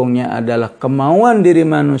daya dukungnya adalah kemauan diri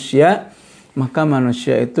manusia, maka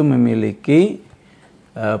manusia itu memiliki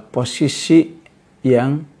posisi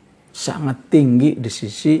yang sangat tinggi di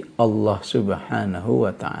sisi Allah subhanahu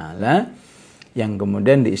wa ta'ala, yang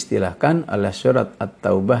kemudian diistilahkan oleh surat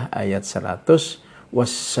At-Taubah ayat 100,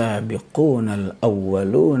 was-sabiqunal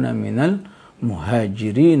awwaluna minal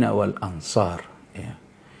muhajirin wal ansar.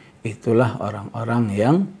 Itulah orang-orang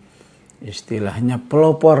yang istilahnya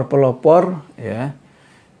pelopor-pelopor,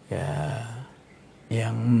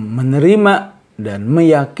 yang menerima dan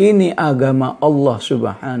meyakini agama Allah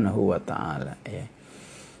subhanahu wa ta'ala.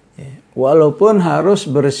 Walaupun harus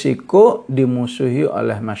berisiko dimusuhi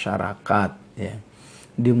oleh masyarakat,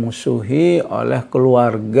 dimusuhi oleh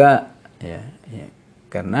keluarga,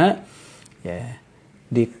 karena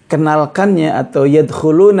dikenalkannya atau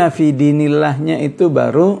yadkhuluna fi dinillahnya itu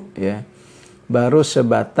baru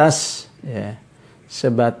sebatas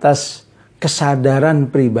kesadaran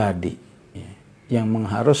pribadi yang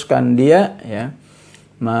mengharuskan dia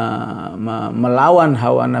melawan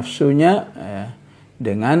hawa nafsunya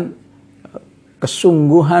dengan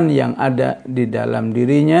kesungguhan yang ada di dalam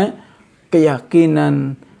dirinya,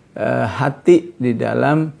 keyakinan hati di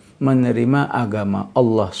dalam menerima agama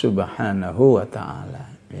Allah subhanahu wa ta'ala.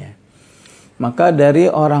 Maka dari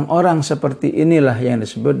orang-orang seperti inilah yang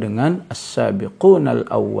disebut dengan as-sabiqunal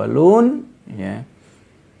awwalun.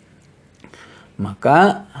 Maka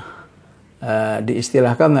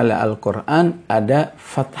diistilahkan oleh Al-Quran ada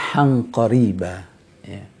fathan qariba.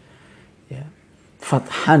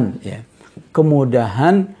 Fathan,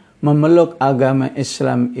 kemudahan memeluk agama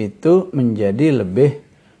Islam itu menjadi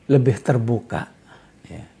lebih terbuka.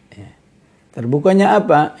 Terbukanya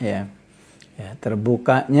apa?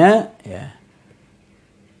 Terbukanya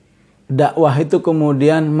dakwah itu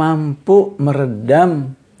kemudian mampu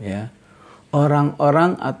meredam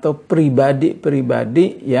orang-orang atau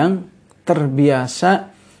pribadi-pribadi yang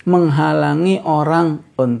terbiasa menghalangi orang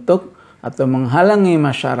untuk atau menghalangi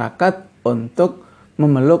masyarakat untuk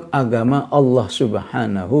memeluk agama Allah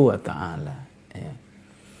subhanahu wa ta'ala.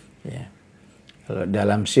 Kalau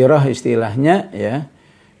dalam sirah istilahnya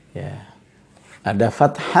Ada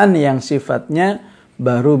fathan yang sifatnya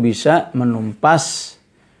baru bisa menumpas,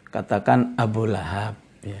 katakan Abu Lahab,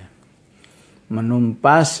 ya.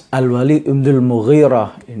 Menumpas Al-Walid ibn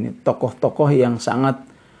Mughirah. Ini tokoh-tokoh yang sangat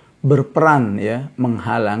berperan, ya,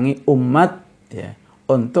 menghalangi umat, ya,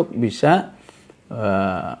 untuk bisa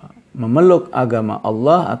memeluk agama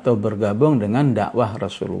Allah atau bergabung dengan dakwah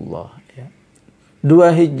Rasulullah, ya.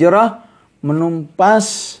 2 hijrah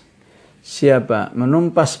menumpas siapa?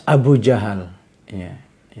 Menumpas Abu Jahal, ya,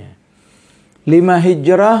 ya. 5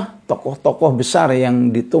 hijrah tokoh-tokoh besar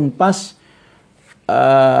yang ditumpas,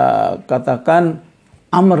 katakan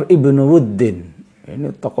Amr ibn Wuddin.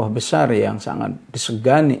 Ini tokoh besar yang sangat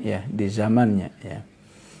disegani, ya, di zamannya, ya.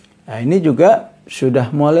 Nah, ini juga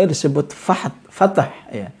sudah mulai disebut fatah,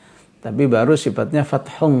 ya. Tapi baru sifatnya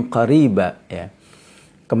fathun qariba, ya.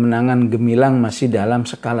 Kemenangan gemilang masih dalam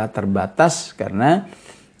skala terbatas, karena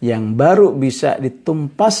yang baru bisa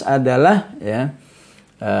ditumpas adalah, ya,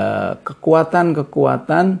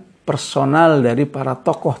 kekuatan-kekuatan personal dari para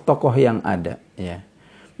tokoh-tokoh yang ada, ya.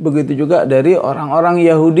 Begitu juga dari orang-orang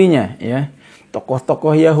Yahudinya, ya.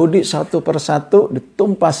 Tokoh-tokoh Yahudi satu persatu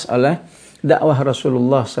ditumpas oleh dakwah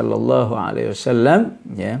Rasulullah sallallahu alaihi wasallam,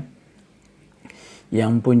 ya.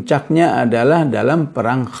 Yang puncaknya adalah dalam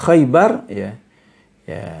perang Khaybar, ya.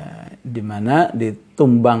 Ya, di mana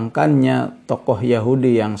ditumbangkannya tokoh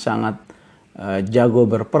Yahudi yang sangat jago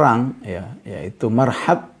berperang, ya, yaitu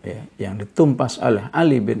Marhab, ya, yang ditumpas oleh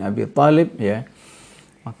Ali bin Abi Thalib, ya.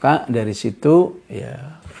 Maka dari situ,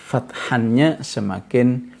 ya, fathannya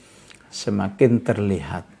semakin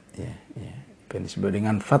terlihat, ya, ya. Yang disebut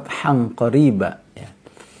dengan fathan qariba, ya.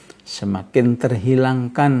 Semakin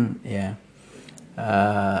terhilangkan, ya,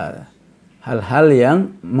 hal-hal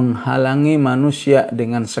yang menghalangi manusia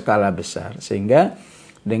dengan skala besar, sehingga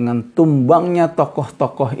dengan tumbangnya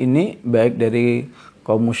tokoh-tokoh ini, baik dari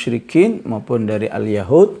kaum musyrikin maupun dari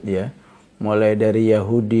al-Yahud, ya, mulai dari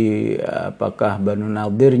Yahudi, apakah Banu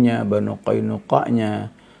Nadirnya, Banu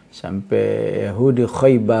Qainuqa'nya, sampai Yahudi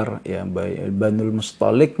Khaybar, ya, Banul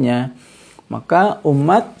Mustaliknya, maka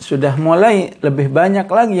umat sudah mulai lebih banyak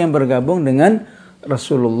lagi yang bergabung dengan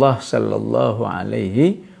Rasulullah sallallahu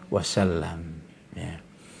alaihi wasallam, ya.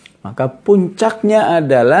 Maka puncaknya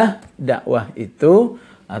adalah dakwah itu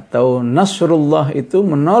atau Nasrullah itu,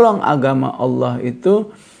 menolong agama Allah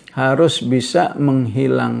itu harus bisa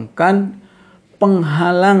menghilangkan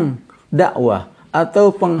penghalang dakwah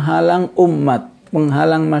atau penghalang umat,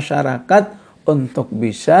 penghalang masyarakat untuk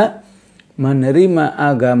bisa menerima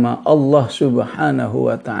agama Allah Subhanahu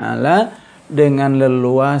wa taala dengan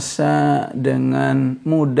leluasa, dengan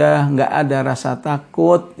mudah, nggak ada rasa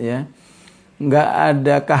takut, ya, nggak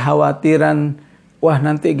ada kekhawatiran, wah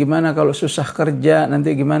nanti gimana kalau susah kerja,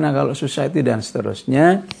 nanti gimana kalau susah itu, dan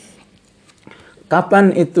seterusnya.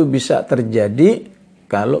 Kapan itu bisa terjadi?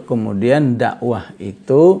 Kalau kemudian dakwah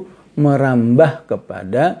itu merambah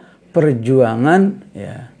kepada perjuangan,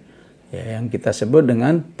 ya, ya, yang kita sebut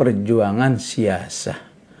dengan perjuangan siasah,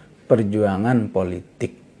 perjuangan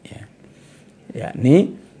politik, ya.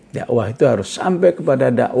 Yakni dakwah itu harus sampai kepada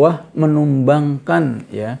dakwah menumbangkan,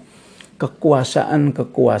 ya,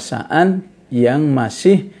 kekuasaan-kekuasaan yang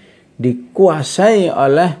masih dikuasai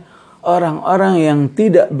oleh orang-orang yang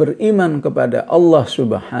tidak beriman kepada Allah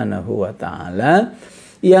Subhanahu wa taala,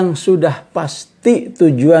 yang sudah pasti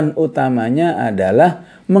tujuan utamanya adalah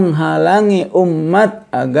menghalangi umat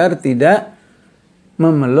agar tidak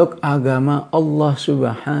memeluk agama Allah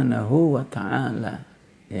Subhanahu wa taala,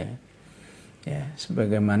 ya. Ya,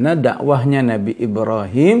 sebagaimana dakwahnya Nabi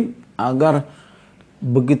Ibrahim agar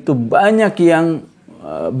begitu banyak yang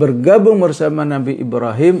bergabung bersama Nabi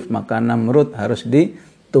Ibrahim, maka Namrud harus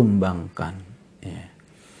ditumbangkan, ya.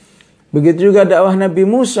 Begitu juga dakwah Nabi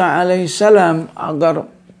Musa alaihissalam agar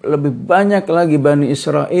lebih banyak lagi Bani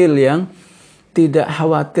Israel yang tidak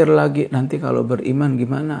khawatir lagi nanti kalau beriman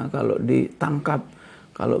gimana kalau ditangkap,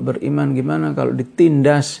 kalau beriman gimana kalau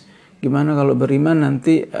ditindas, gimana kalau beriman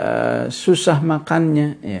nanti susah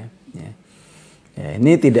makannya, ya. Ya,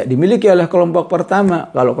 ini tidak dimiliki oleh kelompok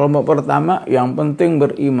pertama. Kalau kelompok pertama yang penting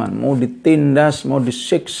beriman, mau ditindas, mau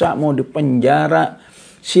disiksa, mau dipenjara,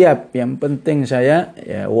 siap. Yang penting saya,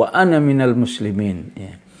 ya, wa ana minal muslimin,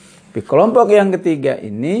 ya. Tapi kelompok yang ketiga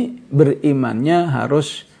ini berimannya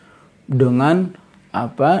harus dengan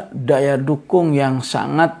daya dukung yang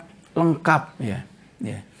sangat lengkap, ya.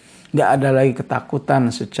 Ya. Nggak ada lagi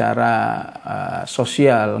ketakutan secara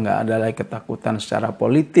sosial, nggak ada lagi ketakutan secara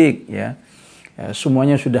politik, ya. Ya,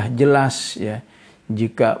 semuanya sudah jelas, ya.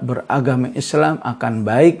 Jika beragama Islam akan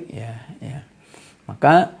baik, ya, ya.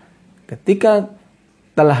 Maka ketika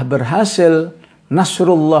telah berhasil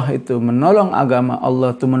Nasrullah itu menolong agama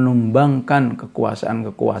Allah itu menumbangkan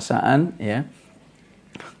kekuasaan-kekuasaan, ya,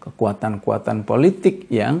 kekuatan-kekuatan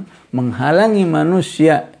politik yang menghalangi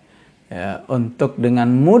manusia, ya, untuk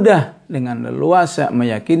dengan mudah, dengan leluasa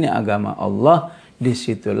meyakini agama Allah.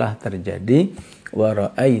 Disitulah terjadi wa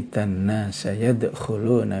ra'aitan nasa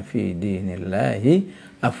yadkhuluna fi dinillahi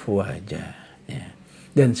afwaja, ya.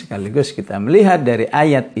 Dan sekaligus kita melihat dari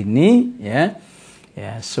ayat ini, ya,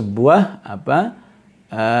 sebuah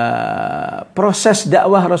proses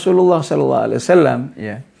dakwah Rasulullah SAW,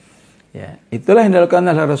 ya. Itulah yang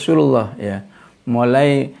dilakukan oleh Rasulullah, ya.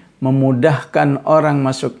 Mulai memudahkan orang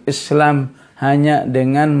masuk Islam hanya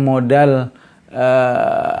dengan modal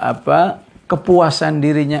kepuasan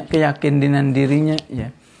dirinya, keyakinan dirinya,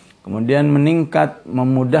 ya. Kemudian meningkat,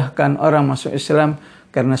 memudahkan orang masuk Islam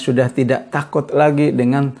karena sudah tidak takut lagi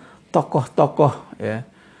dengan tokoh-tokoh, ya,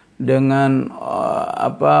 dengan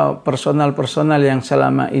personal-personal yang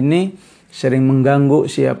selama ini sering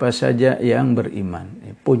mengganggu siapa saja yang beriman.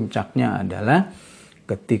 Puncaknya adalah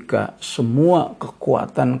ketika semua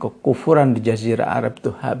kekuatan kekufuran di Jazirah Arab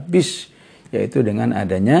itu habis, yaitu dengan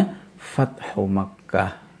adanya Fathu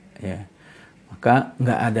Makkah, ya. Maka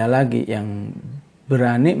nggak ada lagi yang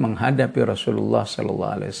berani menghadapi Rasulullah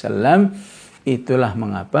SAW. Itulah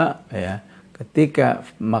mengapa, ya, ketika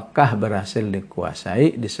Makkah berhasil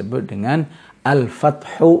dikuasai disebut dengan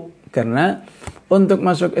Al-Fathu, karena untuk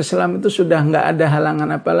masuk Islam itu sudah nggak ada halangan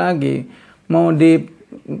apa lagi. Mau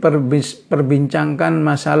diperbincangkan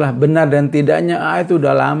masalah benar dan tidaknya, itu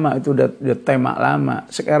udah lama, itu udah tema lama.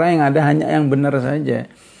 Sekarang yang ada hanya yang benar saja.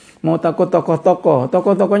 Mau takut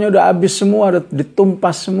tokoh-tokohnya udah habis semua, udah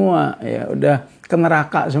ditumpas semua, ya, udah ke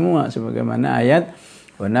neraka semua, sebagaimana ayat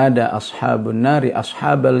wanada ashabun nari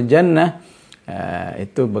ashabal jannah.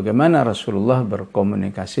 Itu bagaimana Rasulullah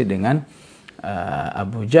berkomunikasi dengan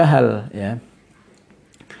Abu Jahal, ya.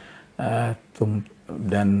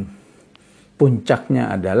 Dan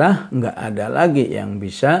puncaknya adalah nggak ada lagi yang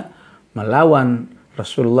bisa melawan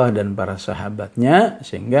Rasulullah dan para sahabatnya,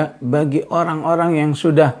 sehingga bagi orang-orang yang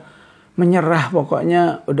sudah menyerah,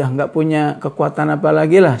 pokoknya udah nggak punya kekuatan apa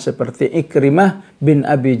lagi lah, seperti Ikrimah bin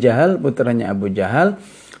Abi Jahal, putranya Abu Jahal,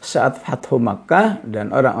 saat Fathu Makkah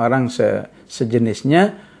dan orang-orang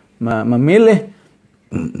sejenisnya memilih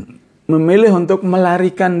untuk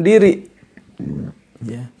melarikan diri,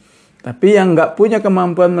 ya. Tapi yang nggak punya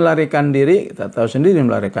kemampuan melarikan diri, kita tahu sendiri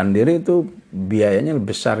melarikan diri itu biayanya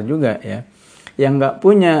besar juga, ya. Yang nggak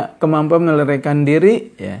punya kemampuan melarikan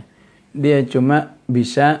diri, ya, dia cuma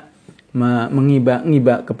bisa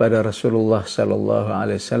mengiba-ngiba kepada Rasulullah Sallallahu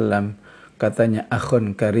Alaihi Wasallam. Katanya,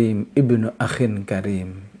 akhun karim ibnu akhin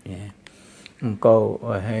karim, ya. Engkau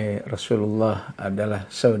wahai Rasulullah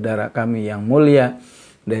adalah saudara kami yang mulia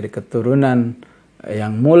dari keturunan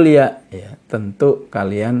yang mulia, ya. Tentu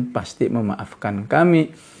kalian pasti memaafkan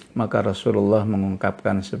kami. Maka Rasulullah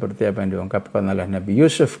mengungkapkan seperti apa yang diungkapkan oleh Nabi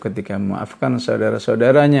Yusuf ketika memaafkan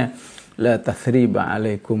saudara-saudaranya. La tathriba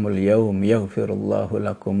alaikumul yaum yaghfirullahu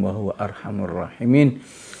lakum wa huwa arhamur rahimin.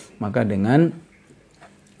 Maka dengan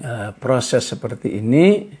proses seperti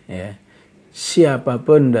ini, ya,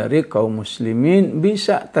 siapapun dari kaum muslimin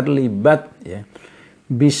bisa terlibat, ya,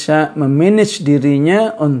 bisa memanage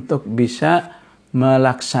dirinya untuk bisa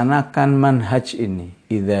melaksanakan manhaj ini.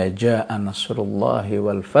 Idza jaa nasrullahi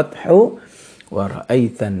wal fathu wa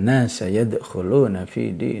ra'aitan nasa yadkhuluna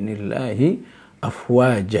fi dinillahi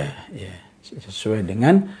afwaja, ya, sesuai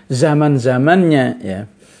dengan zaman-zamannya, ya.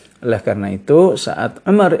 Oleh karena itu saat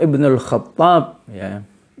Umar ibn al-Khattab, ya,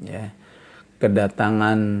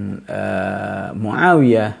 kedatangan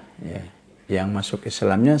Muawiyah, ya, yang masuk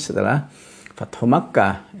Islamnya setelah Fathu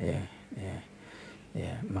Makkah,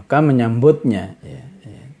 ya, maka menyambutnya, ya.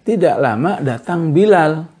 Tidak lama datang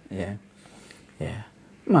Bilal, ya.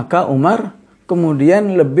 Maka Umar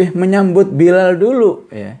kemudian lebih menyambut Bilal dulu,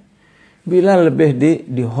 ya. Bilal lebih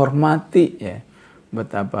dihormati, ya.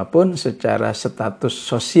 Betapapun secara status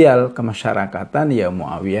sosial kemasyarakatan, ya,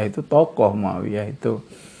 Muawiyah itu tokoh, Muawiyah itu,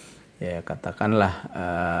 ya, katakanlah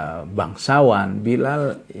bangsawan,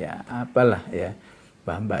 Bilal, ya, apalah, ya,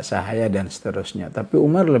 mbak sahaya dan seterusnya. Tapi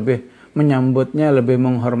Umar lebih menyambutnya, lebih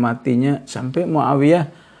menghormatinya, sampai Muawiyah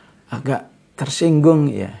agak tersinggung,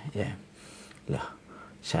 ya. Loh,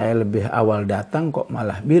 saya lebih awal datang kok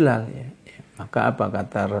malah Bilal, ya. Maka apa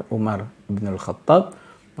kata Umar bin Al-Khattab?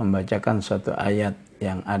 Membacakan suatu ayat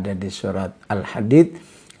yang ada di surat Al-Hadid,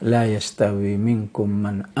 la yastawi minkum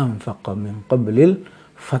man anfaqa min qablil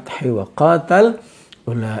fathi wa qatal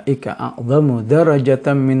ulaika a'zamu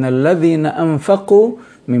darajatan minal ladzina anfaqu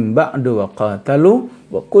min ba'du wa qatalu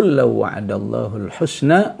wa kullu wa'adallahu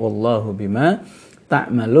al-husna wallahu bima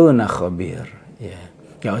ta'maluna khabir. Ya,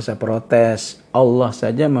 nggak usah protes. Allah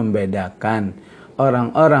saja membedakan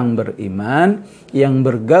orang-orang beriman yang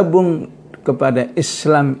bergabung kepada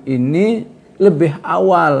Islam ini lebih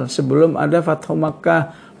awal sebelum ada Fathu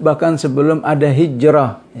Makkah, bahkan sebelum ada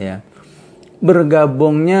hijrah. Ya,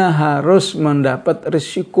 bergabungnya harus mendapat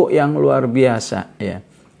risiko yang luar biasa. Ya,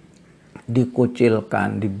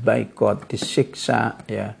 dikucilkan, dibaikot, disiksa.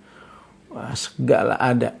 Ya, wah, segala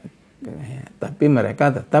ada. Ya, tapi mereka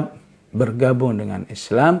tetap bergabung dengan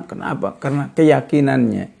Islam. Kenapa? Karena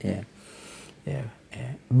keyakinannya. Ya. Ya.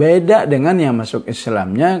 Beda dengan yang masuk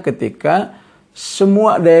Islamnya ketika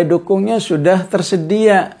semua daya dukungnya sudah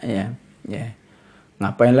tersedia. Ya. Ya.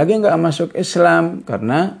 Ngapain lagi nggak masuk Islam?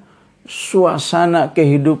 Karena suasana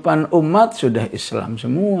kehidupan umat sudah Islam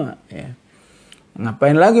semua. Ya.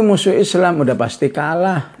 Ngapain lagi musuh Islam? Udah pasti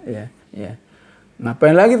kalah. Ya. Ya.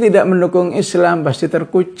 Ngapain lagi tidak mendukung Islam? Pasti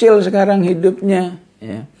terkucil sekarang hidupnya.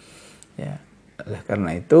 Ya. Ya. Oleh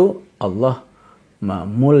karena itu Allah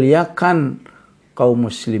memuliakan kaum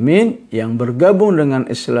muslimin yang bergabung dengan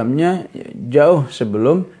Islamnya jauh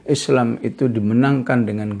sebelum Islam itu dimenangkan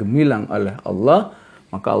dengan gemilang oleh Allah.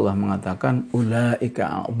 Maka Allah mengatakan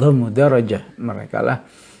ulaika a'dhamu darajah, merekalah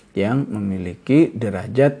yang memiliki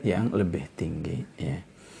derajat yang lebih tinggi. Ya.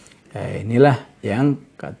 Inilah yang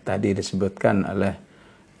tadi disebutkan oleh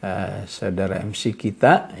saudara MC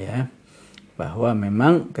kita, ya, bahwa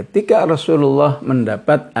memang ketika Rasulullah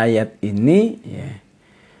mendapat ayat ini, ya,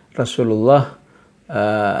 Rasulullah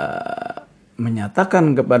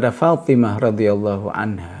menyatakan kepada Fatimah radhiyallahu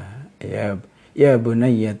anha, ya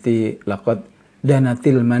bunayyati laqad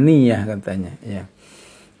danatil maniyah, katanya, ya,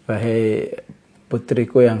 wahai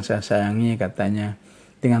putriku yang saya sayangi, katanya,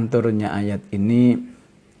 dengan turunnya ayat ini,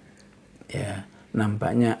 ya,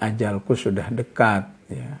 nampaknya ajalku sudah dekat.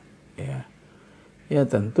 Ya, ya, ya,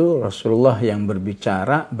 tentu Rasulullah yang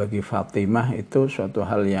berbicara bagi Fatimah itu suatu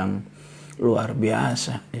hal yang luar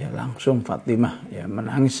biasa. Ya, langsung Fatimah, ya,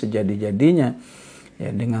 menangis sejadi-jadinya, ya,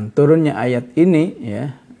 dengan turunnya ayat ini,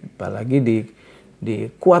 ya, apalagi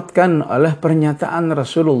dikuatkan oleh pernyataan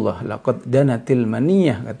Rasulullah, laqad danatil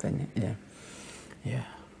maniyah, katanya. Ya, ya,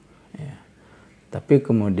 ya. Tapi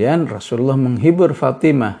kemudian Rasulullah menghibur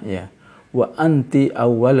Fatimah, ya, wa anti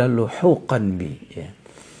awwala luhuqan bi, ya.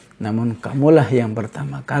 Namun kamulah yang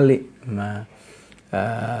pertama kali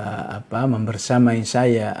membersamai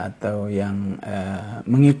saya atau yang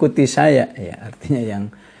mengikuti saya, ya, artinya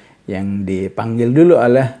yang dipanggil dulu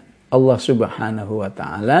oleh Allah Subhanahu wa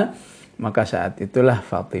taala. Maka saat itulah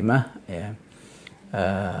Fatimah, ya,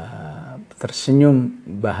 tersenyum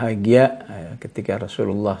bahagia ketika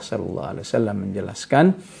Rasulullah sallallahu alaihi wasallam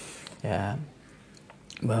menjelaskan, ya,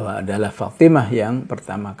 bahwa adalah Fatimah yang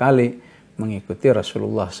pertama kali mengikuti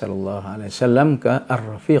Rasulullah sallallahu alaihi wasallam ke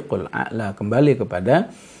Ar-Rafiqul A'la, kembali kepada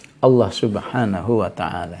Allah Subhanahu wa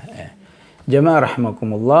taala. Ya. Jamaah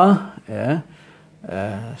rahimakumullah, ya,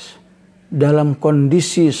 dalam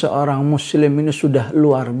kondisi seorang muslim ini sudah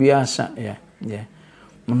luar biasa, ya, ya.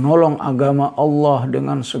 Menolong agama Allah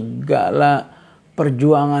dengan segala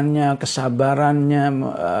perjuangannya, kesabarannya,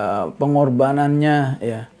 pengorbanannya,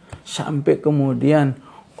 ya, sampai kemudian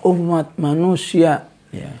umat manusia,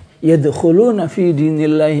 ya, yadkhuluna fi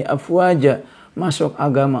dinillahi afwaja, masuk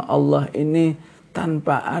agama Allah ini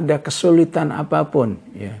tanpa ada kesulitan apapun,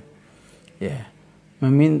 ya, ya,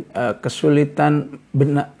 kesulitan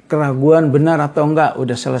keraguan benar atau enggak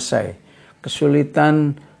udah selesai,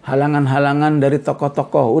 kesulitan halangan-halangan dari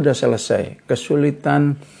tokoh-tokoh udah selesai,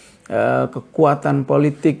 kesulitan kekuatan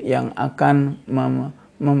politik yang akan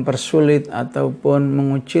mempersulit ataupun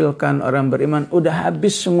mengucilkan orang beriman udah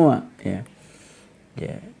habis semua, ya,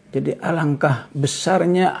 ya. Jadi alangkah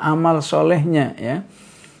besarnya amal solehnya, ya,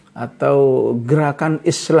 atau gerakan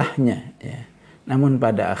islahnya, ya. Namun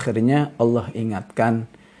pada akhirnya Allah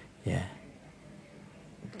ingatkan, ya,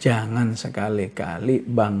 jangan sekali-kali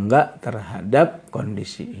bangga terhadap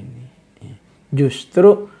kondisi ini. Ya.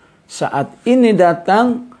 Justru saat ini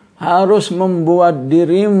datang harus membuat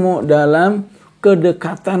dirimu dalam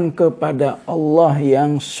kedekatan kepada Allah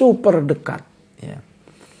yang super dekat. Ya.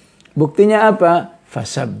 Buktinya apa?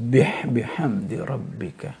 Fasabbih bihamdi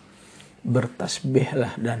rabbika,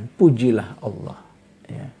 bertasbihlah dan pujilah Allah,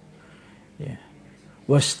 ya, ya.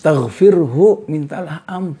 Wastaghfirhu, mintalah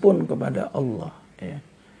ampun kepada Allah, ya,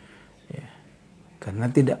 ya. Karena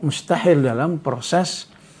tidak mustahil dalam proses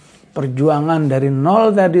perjuangan dari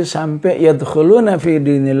nol tadi sampai yadkhuluna fi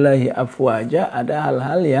dinillahi afwaja, ada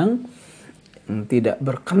hal-hal yang tidak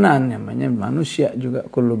berkenan, namanya manusia juga,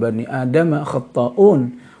 kullu bani adama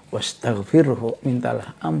khata'un wastaghfirhu,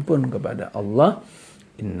 mintalah ampun kepada Allah,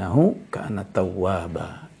 innahu kana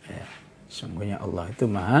tawwaba, ya. Sungguhnya Allah itu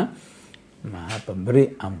maha Maha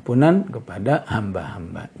pemberi ampunan kepada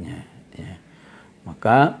hamba-hambanya. Ya.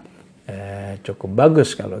 Maka cukup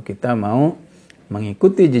bagus kalau kita mau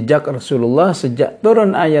mengikuti jejak Rasulullah. Sejak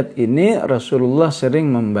turun ayat ini, Rasulullah sering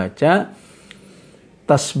membaca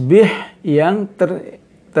tasbih yang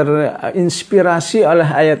terinspirasi oleh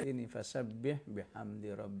ayat ini. Fasabbih bihamdi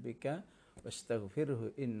rabbika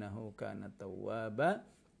wastaghfirhu innahu kana tawwaba.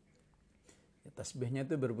 Tasbihnya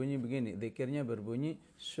itu berbunyi begini, zikirnya berbunyi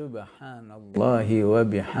subhanallahi wa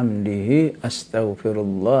bihamdihi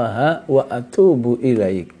astaghfirullah wa atubu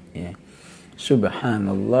ilaik. Ya.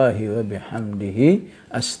 Subhanallahi wa bihamdihi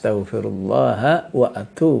astaghfirullah wa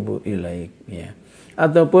atubu ilaik. Ya.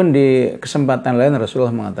 Ataupun di kesempatan lain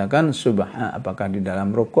Rasulullah mengatakan apakah di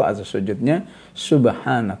dalam rukuk atau sujudnya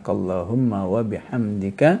subhanakallahumma wa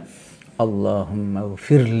bihamdika Allahumma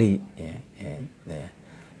ghfirli. Ya.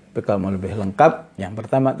 Tapi kalau mau lebih lengkap, yang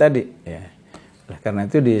pertama tadi. Ya. Oleh karena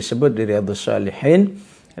itu disebut di Riyadhus Shalihin,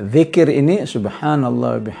 zikir ini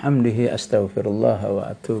subhanallah bihamdihi astaghfirullah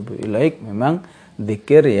wa atubu ilaik memang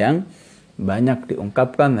zikir yang banyak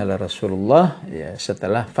diungkapkan oleh Rasulullah ya,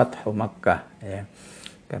 setelah Fathu Makkah. Ya.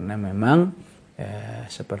 Karena memang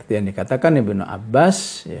seperti yang dikatakan Ibnu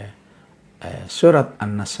Abbas, ya, surat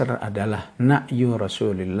An-Nasr adalah na'yu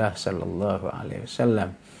Rasulullah sallallahu alaihi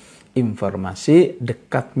wasallam. Informasi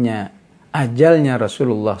dekatnya ajalnya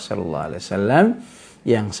Rasulullah sallallahu alaihi wasallam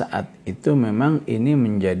yang saat itu memang ini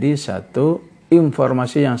menjadi satu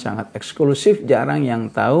informasi yang sangat eksklusif, jarang yang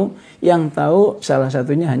tahu. Yang tahu salah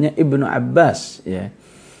satunya hanya Ibnu Abbas, ya.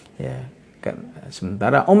 Ya.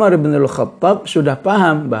 Sementara Umar bin Al-Khattab sudah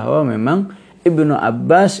paham bahwa memang Ibnu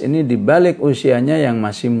Abbas ini dibalik usianya yang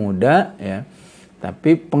masih muda, ya,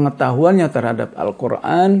 tapi pengetahuannya terhadap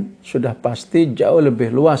Al-Quran sudah pasti jauh lebih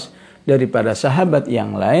luas daripada sahabat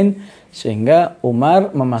yang lain, sehingga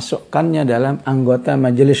Umar memasukkannya dalam anggota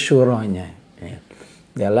majelis syuranya, ya,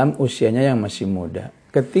 dalam usianya yang masih muda.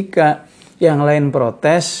 Ketika yang lain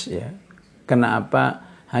protes, ya, kenapa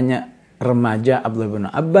hanya remaja Abdullah bin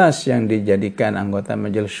Abbas yang dijadikan anggota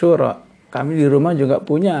majelis syura? Kami di rumah juga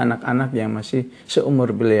punya anak-anak yang masih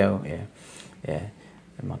seumur beliau, ya. Ya.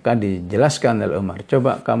 Maka dijelaskan oleh Umar,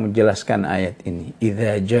 coba kamu jelaskan ayat ini,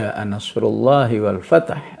 idza jaa nasrullahi wal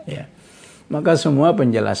fath, ya. Maka semua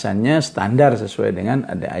penjelasannya standar sesuai dengan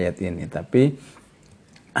ada ayat ini, tapi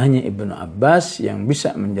hanya Ibnu Abbas yang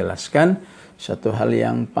bisa menjelaskan satu hal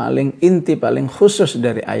yang paling inti, paling khusus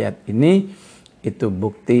dari ayat ini. Itu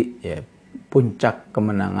bukti, ya, puncak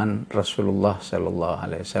kemenangan Rasulullah sallallahu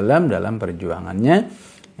alaihi wasallam dalam perjuangannya,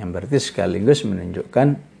 yang berarti sekaligus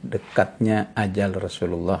menunjukkan dekatnya ajal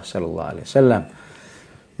Rasulullah sallallahu alaihi wasallam.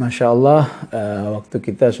 Masya Allah, waktu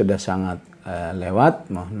kita sudah sangat lewat,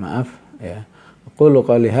 mohon maaf, ya. Aqulu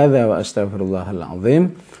qali hadza wa astaghfirullahal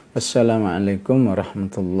azim. Wassalamualaikum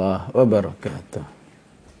warahmatullahi wabarakatuh.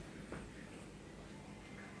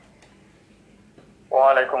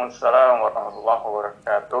 Waalaikumsalam warahmatullahi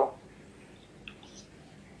wabarakatuh.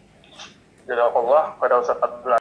 Jazakallah pada Ustaz Abdullah.